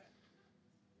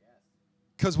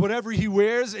 Because whatever he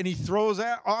wears and he throws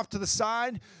off to the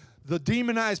side, the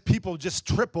demonized people just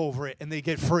trip over it and they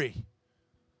get free.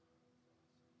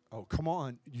 Oh, come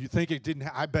on. You think it didn't?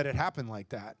 I bet it happened like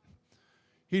that.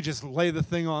 He just lay the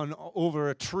thing on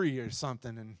over a tree or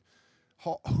something, and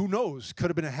who knows? Could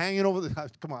have been hanging over the,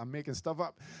 come on, I'm making stuff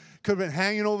up. Could have been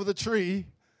hanging over the tree,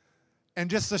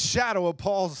 and just the shadow of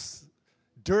Paul's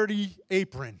dirty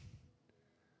apron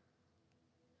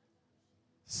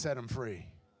set him free.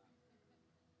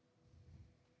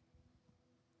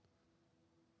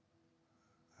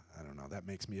 I don't know. That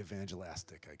makes me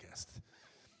evangelistic, I guess.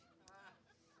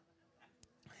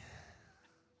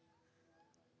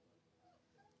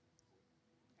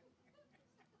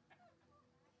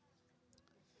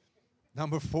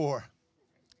 Number 4,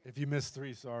 if you missed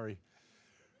 3, sorry.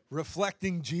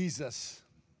 Reflecting Jesus,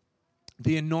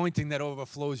 the anointing that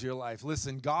overflows your life.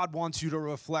 Listen, God wants you to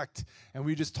reflect, and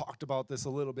we just talked about this a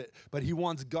little bit, but He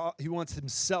wants God, He wants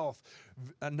Himself,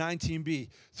 19b,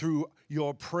 through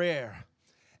your prayer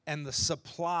and the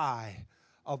supply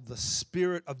of the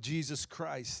Spirit of Jesus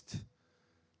Christ.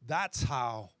 That's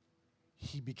how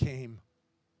He became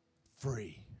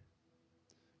free.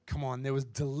 Come on, there was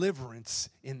deliverance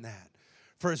in that.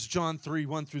 1 John 3,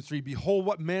 1 through 3, behold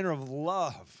what manner of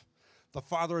love the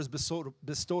Father has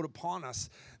bestowed upon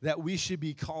us, that we should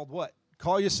be called what?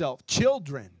 Call yourself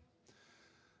children,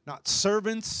 not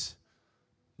servants,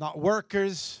 not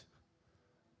workers,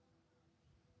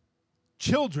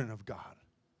 children of God.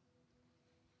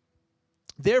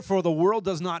 Therefore, the world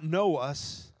does not know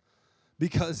us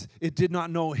because it did not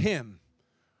know Him.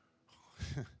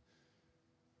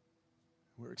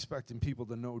 We're expecting people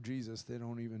to know Jesus. They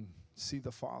don't even see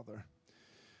the Father.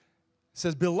 It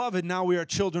says, beloved, now we are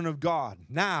children of God.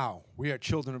 Now we are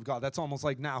children of God. That's almost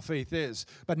like now faith is.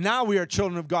 But now we are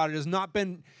children of God. It has not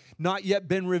yet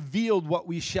been revealed what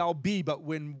we shall be, but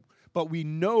we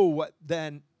know what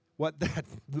that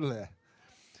bleh.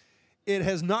 It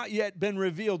has not yet been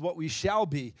revealed what we shall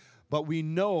be, but we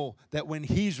know that when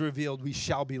He's revealed, we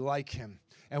shall be like Him,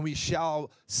 and we shall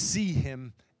see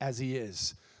Him as He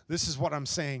is. This is what I'm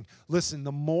saying. Listen,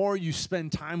 the more you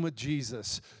spend time with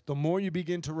Jesus, the more you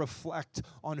begin to reflect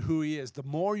on who He is, the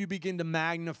more you begin to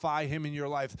magnify Him in your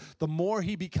life, the more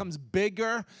He becomes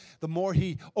bigger, the more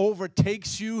He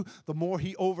overtakes you, the more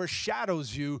He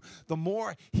overshadows you, the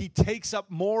more He takes up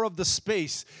more of the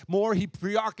space, more He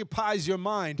preoccupies your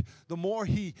mind, the more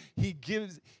He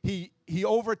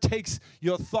overtakes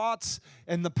your thoughts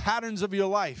and the patterns of your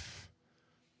life.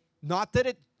 Not that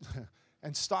it,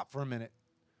 and stop for a minute.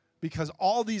 Because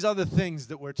all these other things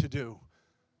that we're to do,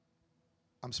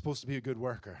 I'm supposed to be a good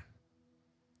worker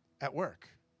at work.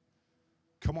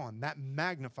 Come on, that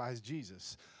magnifies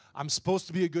Jesus. I'm supposed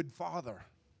to be a good father.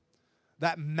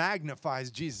 That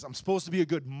magnifies Jesus. I'm supposed to be a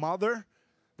good mother.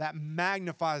 That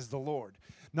magnifies the Lord.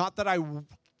 Not that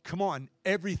come on,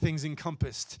 everything's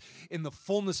encompassed in the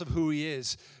fullness of who He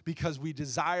is because we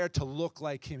desire to look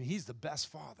like Him. He's the best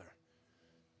father.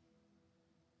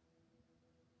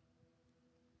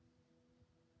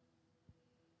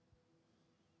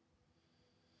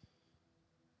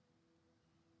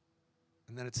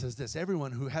 And then it says this,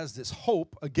 everyone who has this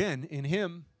hope, again, in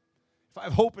Him, if I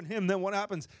have hope in Him, then what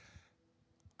happens?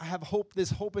 I have hope,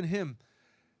 this hope in Him,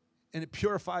 and it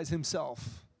purifies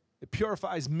Himself. It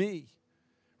purifies me,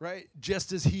 right?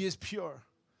 Just as He is pure.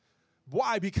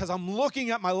 Why? Because I'm looking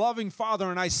at my loving Father,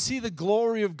 and I see the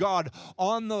glory of God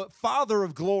on the Father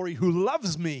of glory who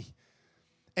loves me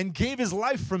and gave His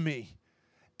life for me.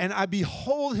 And I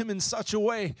behold Him in such a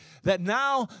way that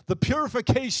now the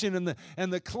purification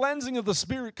and the cleansing of the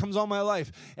Spirit comes on my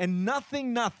life. And none of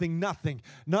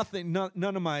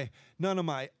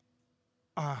my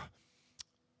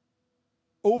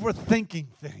overthinking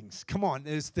things. Come on,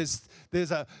 there's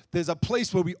a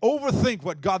place where we overthink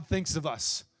what God thinks of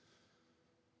us.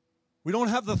 We don't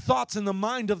have the thoughts in the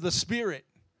mind of the Spirit.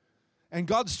 And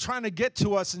God's trying to get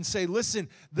to us and say, listen,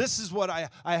 this is what I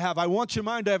have. I want your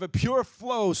mind to have a pure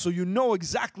flow so you know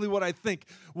exactly what I think.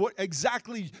 What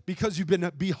exactly, because you've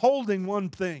been beholding one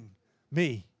thing,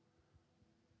 me.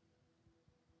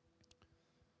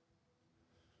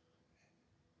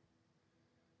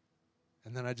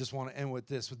 And then I just want to end with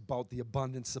this, about the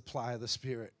abundant supply of the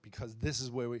Spirit, because this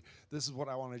is what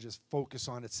I want to just focus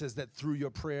on. It says that through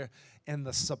your prayer and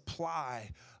the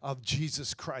supply of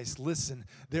Jesus Christ. Listen,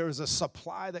 there is a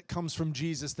supply that comes from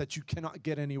Jesus that you cannot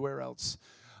get anywhere else.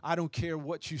 I don't care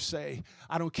what you say.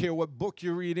 I don't care what book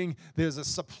you're reading. There's a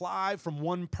supply from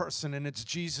one person, and it's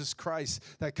Jesus Christ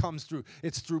that comes through.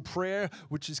 It's through prayer,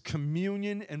 which is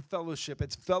communion and fellowship.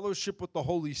 It's fellowship with the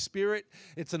Holy Spirit.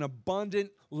 It's an abundant,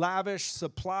 lavish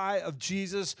supply of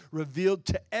Jesus revealed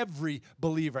to every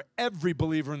believer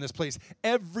in this place.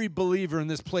 Every believer in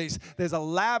this place. There's a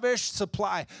lavish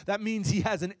supply. That means He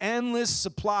has an endless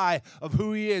supply of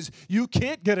who He is. You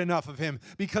can't get enough of Him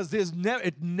because it's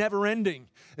never ending.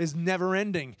 Is never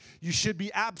ending. You should be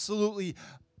absolutely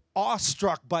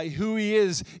awestruck by who He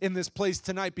is in this place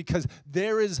tonight, because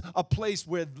there is a place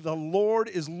where the Lord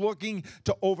is looking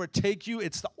to overtake you.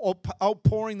 It's the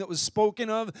outpouring that was spoken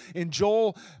of in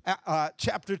Joel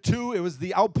chapter 2. It was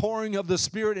the outpouring of the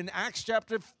Spirit in Acts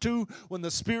chapter 2 when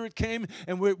the Spirit came,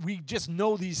 and we just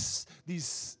know these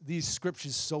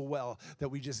scriptures so well that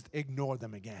we just ignore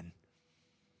them again.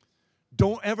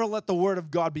 Don't ever let the Word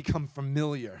of God become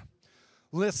familiar.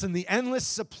 Listen, the endless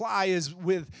supply is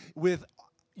with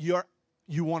your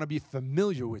you want to be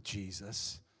familiar with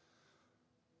Jesus,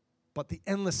 but the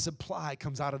endless supply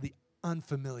comes out of the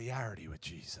unfamiliarity with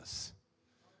Jesus.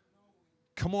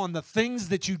 Come on, the things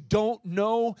that you don't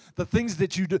know, the things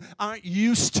that you aren't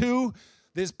used to,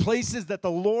 there's places that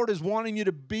the Lord is wanting you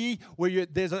to be where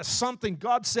there's something.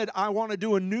 God said, I want to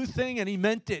do a new thing, and he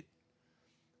meant it.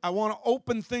 I want to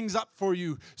open things up for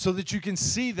you so that you can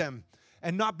see them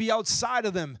and not be outside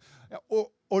of them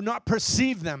or not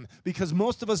perceive them, because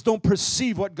most of us don't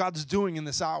perceive what God's doing in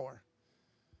this hour.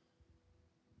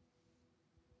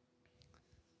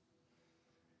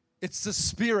 It's the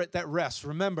Spirit that rests.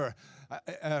 Remember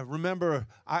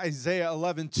Isaiah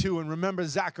 11:2, and remember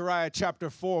Zechariah chapter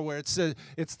 4, where it says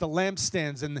it's the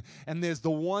lampstands, and there's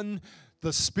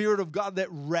the Spirit of God that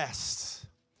rests.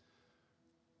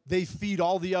 They feed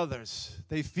all the others.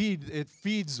 It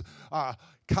feeds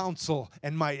counsel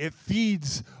and might. It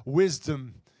feeds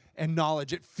wisdom and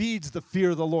knowledge. It feeds the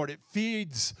fear of the Lord. It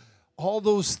feeds all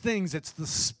those things. It's the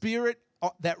Spirit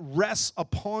that rests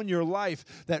upon your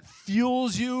life, that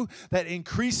fuels you, that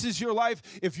increases your life.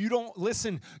 If you don't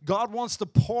listen, God wants to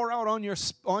pour out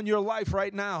on your life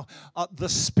right now the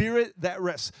Spirit that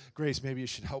rests. Grace, maybe you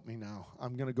should help me now.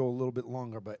 I'm going to go a little bit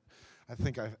longer, but I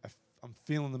think I'm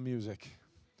feeling the music.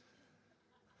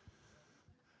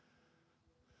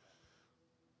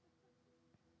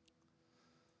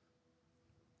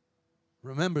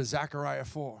 Remember Zechariah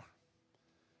 4.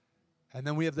 And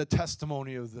then we have the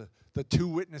testimony of the two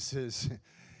witnesses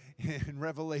in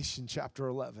Revelation chapter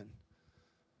 11.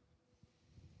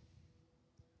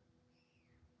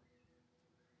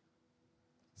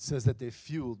 It says that they're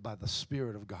fueled by the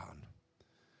Spirit of God.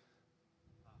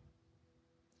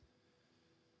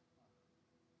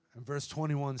 And verse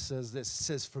 21 says this. It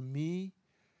says, to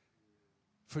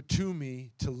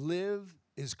me, to live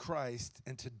is Christ,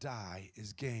 and to die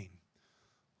is gain.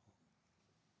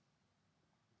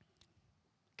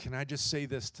 Can I just say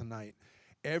this tonight?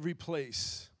 Every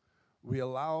place we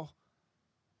allow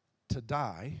to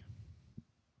die,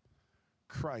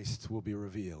 Christ will be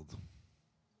revealed.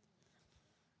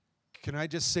 Can I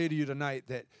just say to you tonight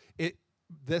that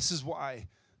this is why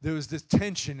there was this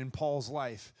tension in Paul's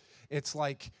life. It's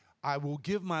like, I will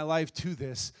give my life to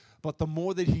this, but the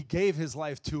more that he gave his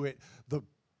life to it,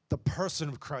 the person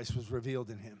of Christ was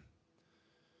revealed in him.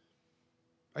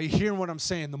 Are you hearing what I'm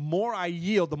saying? The more I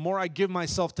yield, the more I give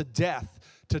myself to death,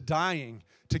 to dying,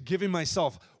 to giving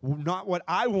myself not what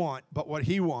I want, but what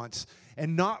he wants,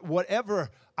 and not whatever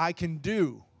I can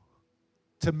do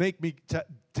to make me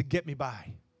to get me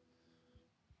by.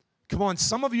 Come on,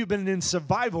 some of you have been in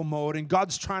survival mode, and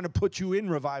God's trying to put you in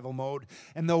revival mode.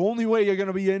 And the only way you're going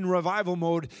to be in revival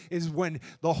mode is when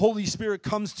the Holy Spirit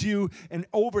comes to you and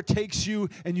overtakes you,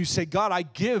 and you say, God, I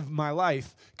give my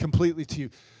life completely to you.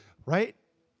 Right?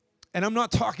 And I'm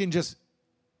not talking just,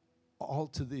 all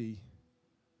to thee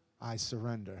I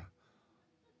surrender.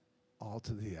 All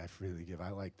to thee I freely give.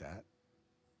 I like that.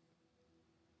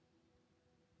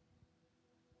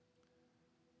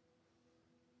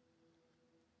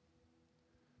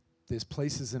 There's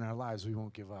places in our lives we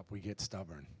won't give up. We get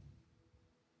stubborn.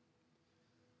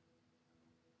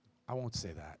 I won't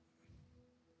say that.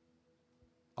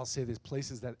 I'll say there's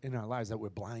places that in our lives that we're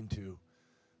blind to,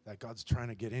 that God's trying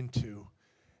to get into,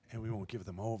 and we won't give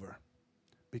them over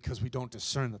because we don't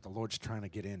discern that the Lord's trying to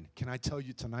get in. Can I tell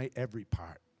you tonight, every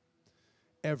part.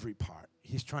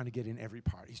 He's trying to get in every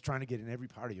part. He's trying to get in every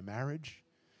part of your marriage.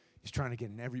 He's trying to get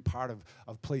in every part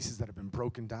of places that have been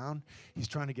broken down. He's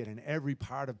trying to get in every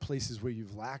part of places where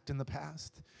you've lacked in the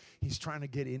past. He's trying to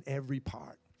get in every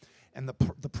part. And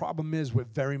the problem is we're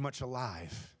very much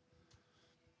alive.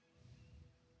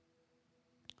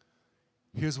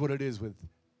 Here's what it is with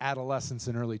adolescence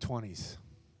and early 20s.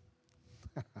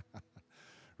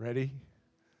 Ready?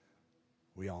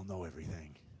 We all know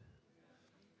everything.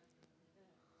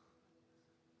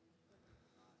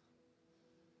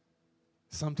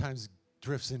 Sometimes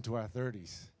drifts into our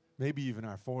 30s, maybe even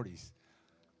our 40s.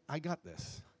 I got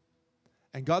this.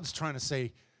 And God's trying to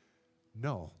say,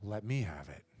 no, let me have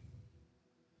it.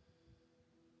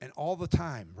 And all the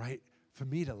time, right? For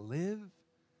me to live,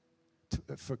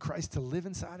 for Christ to live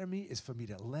inside of me is for me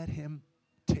to let him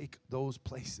take those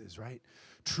places, right?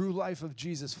 True life of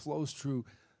Jesus flows through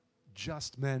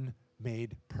just men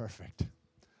made perfect.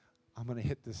 I'm going to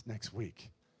hit this next week.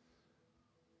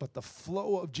 But the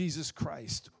flow of Jesus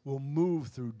Christ will move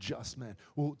through just men,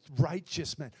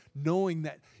 righteous men, knowing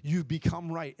that you've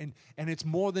become right. And it's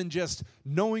more than just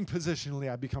knowing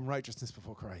positionally I become righteousness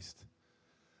before Christ.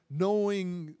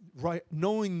 Knowing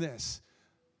this.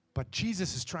 But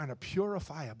Jesus is trying to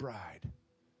purify a bride.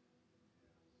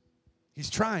 He's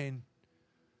trying.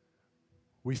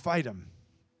 We fight him.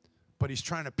 But he's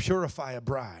trying to purify a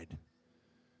bride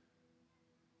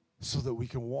so that we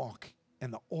can walk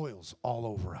and the oil's all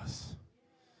over us.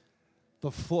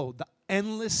 The flow, the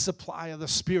endless supply of the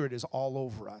Spirit is all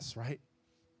over us, right?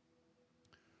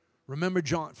 Remember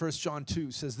 1 John 2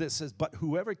 says this, says, but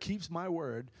whoever keeps my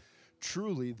word,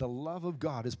 truly the love of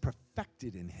God is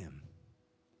perfected in him.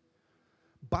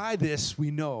 By this we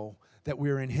know that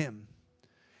we're in him.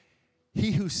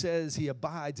 He who says he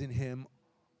abides in him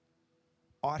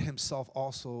ought himself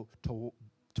also to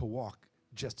walk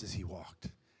just as he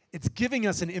walked. It's giving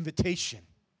us an invitation.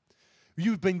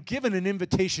 You've been given an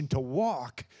invitation to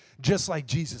walk just like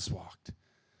Jesus walked.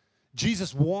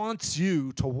 Jesus wants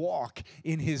you to walk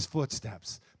in his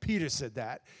footsteps. Peter said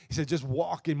that. He said, just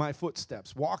walk in my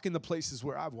footsteps. Walk in the places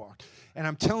where I've walked. And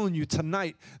I'm telling you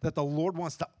tonight that the Lord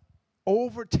wants to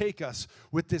overtake us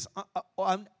with this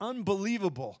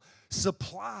unbelievable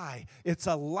supply. It's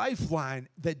a lifeline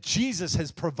that Jesus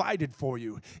has provided for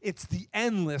you. It's the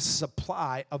endless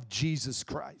supply of Jesus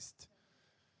Christ.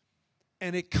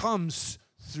 And it comes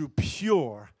through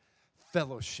pure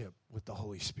fellowship with the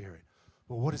Holy Spirit.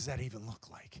 Well, what does that even look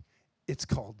like? It's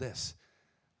called this.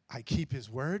 I keep his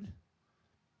word,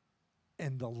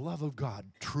 and the love of God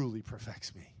truly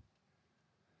perfects me.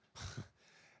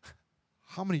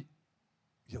 How many,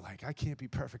 you're like, I can't be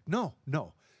perfect. No.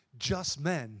 Just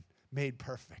men made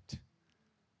perfect.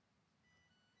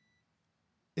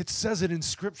 It says it in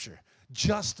Scripture.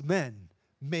 Just men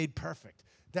made perfect.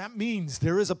 That means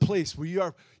there is a place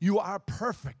where you are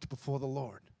perfect before the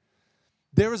Lord.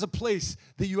 There is a place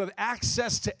that you have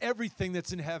access to everything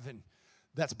that's in heaven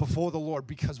that's before the Lord.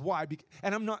 Because why?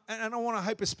 And I don't want to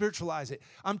hyper-spiritualize it.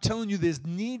 I'm telling you, there's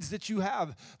needs that you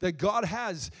have that God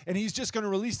has, and he's just going to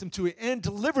release them to you. And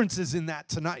deliverances in that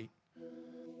tonight.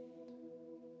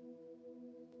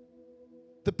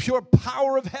 The pure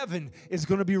power of heaven is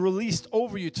going to be released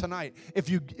over you tonight. If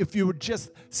you would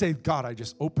just say, God, I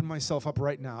just open myself up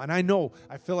right now. And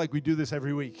I feel like we do this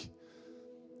every week.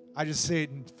 I just say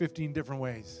it in 15 different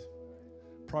ways.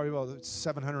 Probably about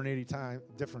 780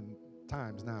 different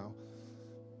times now.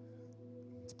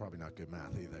 It's probably not good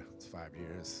math either. It's 5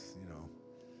 years,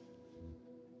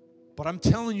 But I'm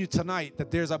telling you tonight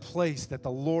that there's a place that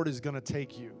the Lord is going to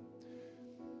take you.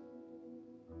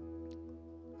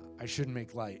 I shouldn't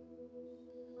make light.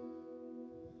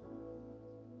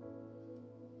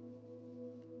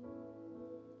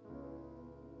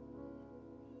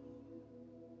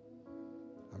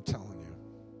 I'm telling you.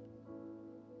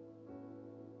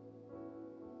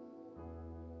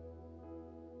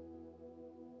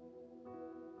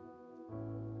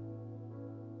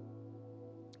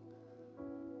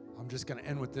 I'm just going to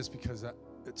end with this because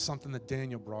it's something that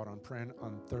Daniel brought on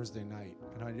Thursday night.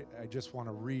 And I just want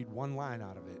to read one line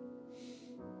out of it.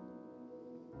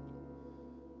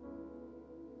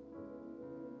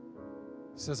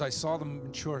 It says, I saw them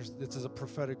mature. This is a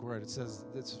prophetic word. It says,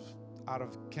 it's out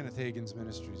of Kenneth Hagin's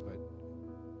ministries, but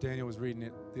Daniel was reading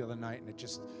it the other night, and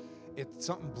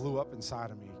something blew up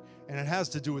inside of me. And it has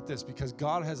to do with this, because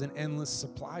God has an endless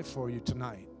supply for you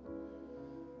tonight.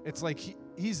 It's like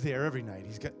he's there every night.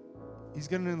 He's got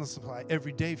an endless supply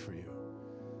every day for you.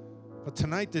 But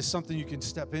tonight there's something you can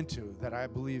step into that I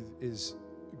believe is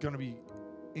going to be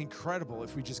incredible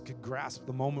if we just could grasp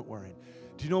the moment we're in.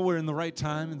 Do you know we're in the right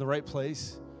time, in the right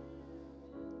place?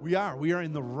 We are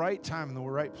in the right time, in the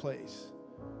right place.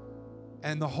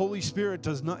 And the Holy Spirit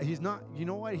he's not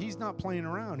playing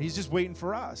around. He's just waiting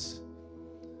for us.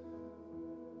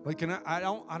 Like, and I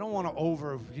don't want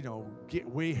to get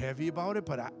way heavy about it,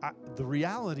 but the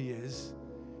reality is,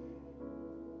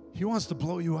 he wants to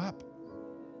blow you up.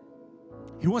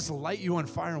 He wants to light you on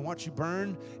fire and watch you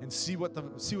burn and see what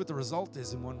the result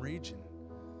is in one region.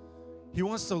 He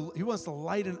wants to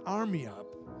light an army up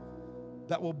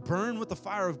that will burn with the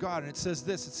fire of God. And it says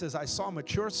this, it says, I saw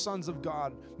mature sons of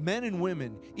God, men and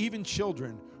women, even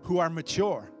children who are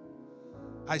mature.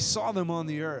 I saw them on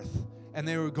the earth, and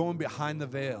they were going behind the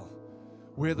veil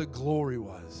where the glory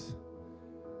was.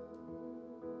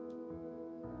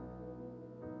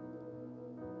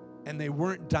 And they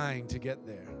weren't dying to get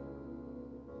there.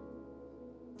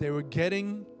 They were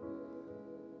getting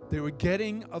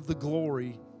of the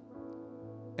glory,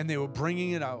 and they were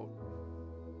bringing it out.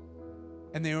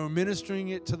 And they were ministering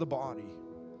it to the body.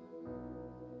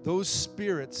 Those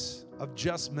spirits of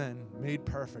just men made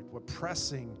perfect were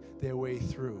pressing their way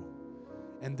through.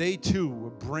 And they too were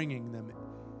bringing them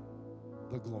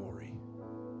the glory.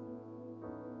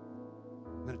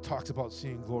 And then it talks about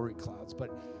seeing glory clouds. But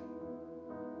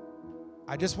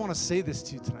I just want to say this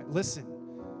to you tonight. Listen,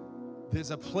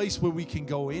 there's a place where we can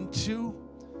go into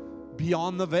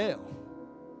beyond the veil.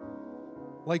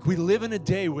 Like we live in a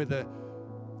day where the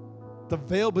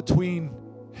veil between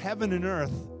heaven and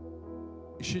earth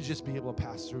should just be able to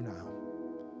pass through now.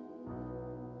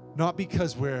 Not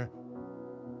because we're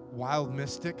wild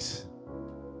mystics.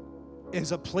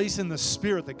 It's a place in the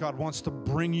spirit that God wants to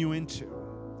bring you into.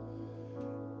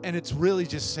 And it's really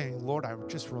just saying, Lord, I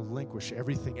just relinquish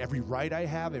everything, every right I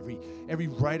have, every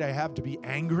right I have to be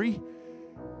angry,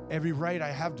 every right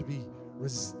I have to be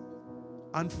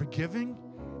unforgiving,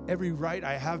 every right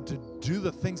I have to do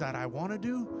the things that I want to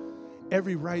do,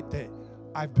 every right that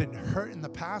I've been hurt in the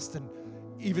past and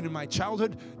even in my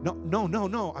childhood.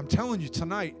 No. I'm telling you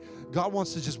tonight, God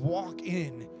wants to just walk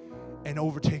in and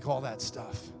overtake all that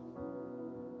stuff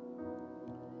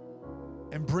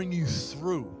and bring you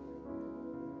through.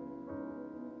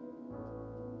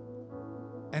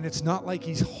 And it's not like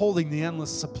he's holding the endless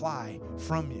supply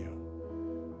from you.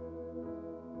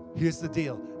 Here's the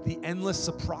deal. The endless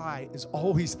supply is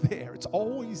always there. It's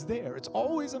always there. It's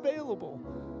always available.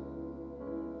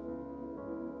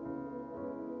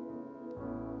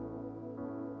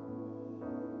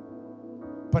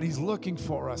 But he's looking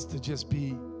for us to just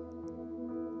be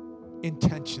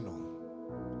intentional.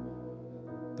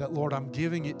 That, Lord, I'm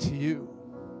giving it to you.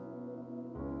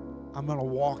 I'm going to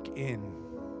walk in.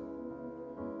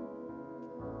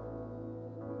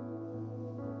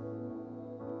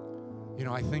 You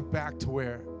know, I think back to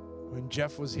when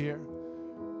Jeff was here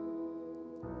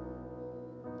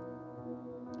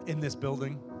in this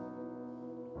building,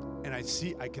 and I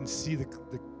can see the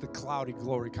cloudy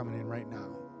glory coming in right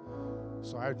now.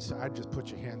 So I'd just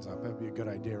put your hands up. That'd be a good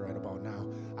idea right about now.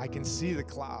 I can see the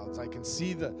clouds. I can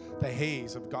see the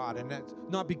haze of God. And that's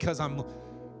not because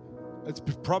it's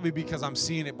probably because I'm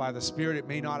seeing it by the Spirit. It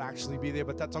may not actually be there,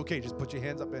 but that's okay. Just put your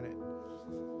hands up in it.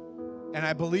 And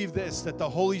I believe this, that the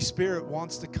Holy Spirit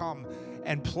wants to come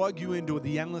and plug you into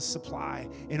the endless supply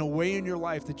in a way in your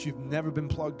life that you've never been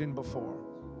plugged in before.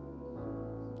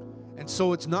 And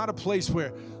so it's not a place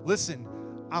where, listen,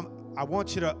 I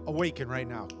want you to awaken right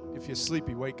now. If you're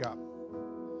sleepy, wake up.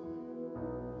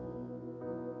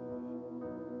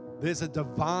 There's a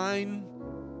divine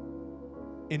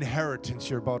inheritance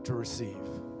you're about to receive.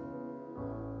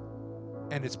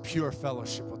 And it's pure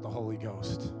fellowship with the Holy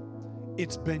Ghost.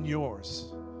 It's been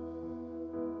yours.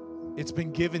 It's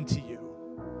been given to you.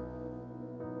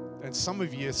 And some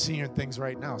of you are seeing things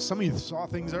right now. Some of you saw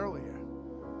things earlier.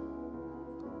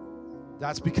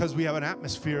 That's because we have an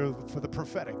atmosphere for the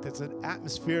prophetic. That's an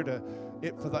atmosphere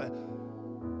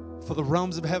for the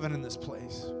realms of heaven in this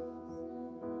place.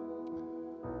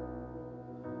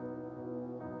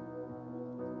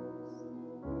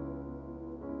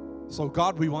 So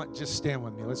God, we want, just stand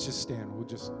with me. Let's just stand. We'll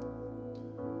just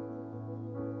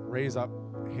raise up,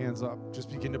 hands up.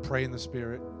 Just begin to pray in the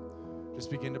Spirit.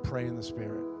 Just begin to pray in the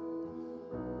Spirit.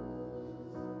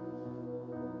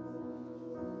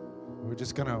 We're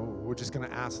just gonna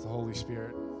ask the Holy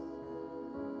Spirit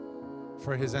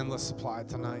for his endless supply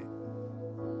tonight.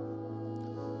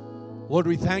 Lord,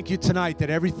 we thank you tonight that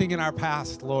everything in our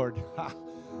past, Lord,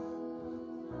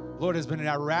 Lord, has been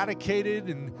eradicated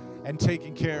and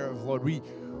taken care of. Lord, we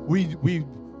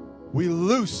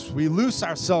loose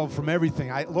ourselves from everything.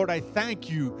 Lord, I thank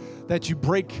you that you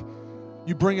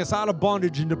bring us out of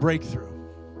bondage into breakthrough.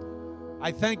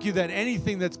 I thank you that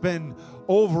anything that's been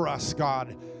over us,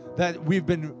 God, that we've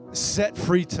been set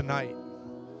free tonight.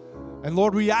 And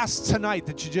Lord, we ask tonight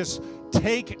that you just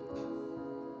take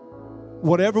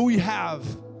whatever we have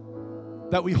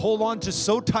that we hold on to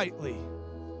so tightly,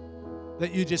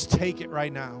 that you just take it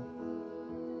right now.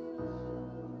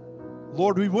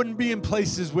 Lord, we wouldn't be in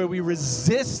places where we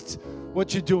resist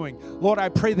what you're doing. Lord, I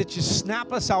pray that you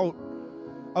snap us out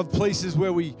of places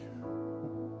where we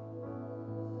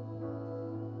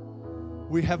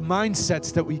have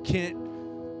mindsets that we can't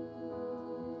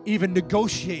even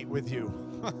negotiate with you.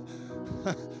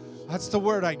 That's the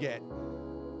word I get.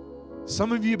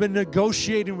 Some of you have been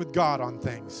negotiating with God on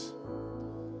things.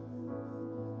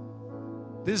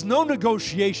 There's no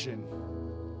negotiation.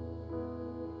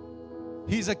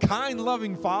 He's a kind,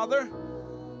 loving Father,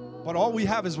 but all we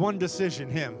have is one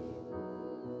decision, Him.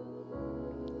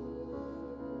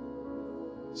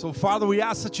 So, Father, we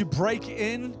ask that you break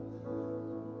in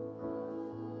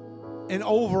and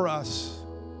over us.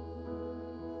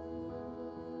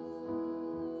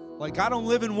 Like I don't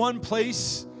live in one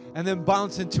place and then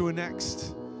bounce into a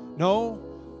next. No,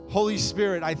 Holy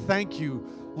Spirit, I thank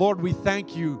you. Lord, we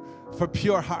thank you for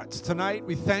pure hearts. Tonight,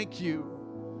 we thank you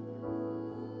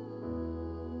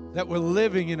that we're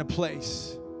living in a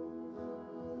place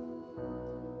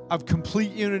of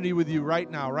complete unity with you right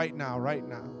now, right now, right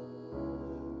now.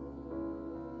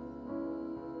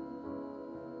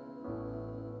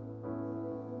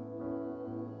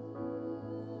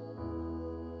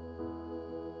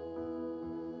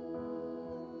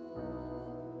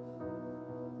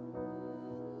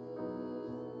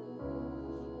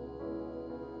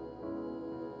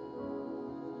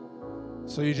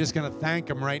 So you're just going to thank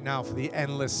him right now for the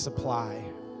endless supply.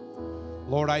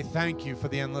 Lord, I thank you for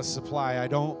the endless supply.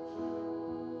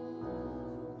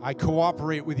 I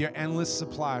cooperate with your endless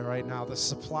supply right now, the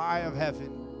supply of heaven.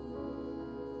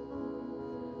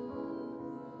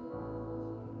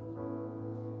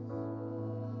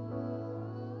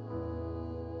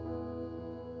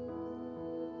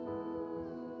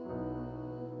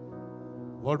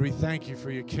 Lord, we thank you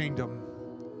for your kingdom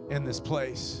in this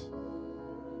place,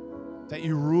 that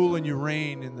you rule and you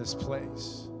reign in this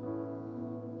place.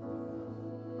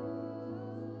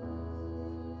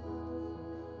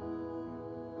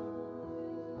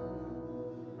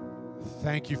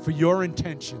 Thank you for your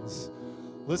intentions.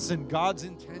 Listen, God's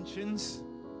intentions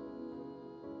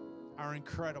are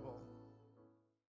incredible.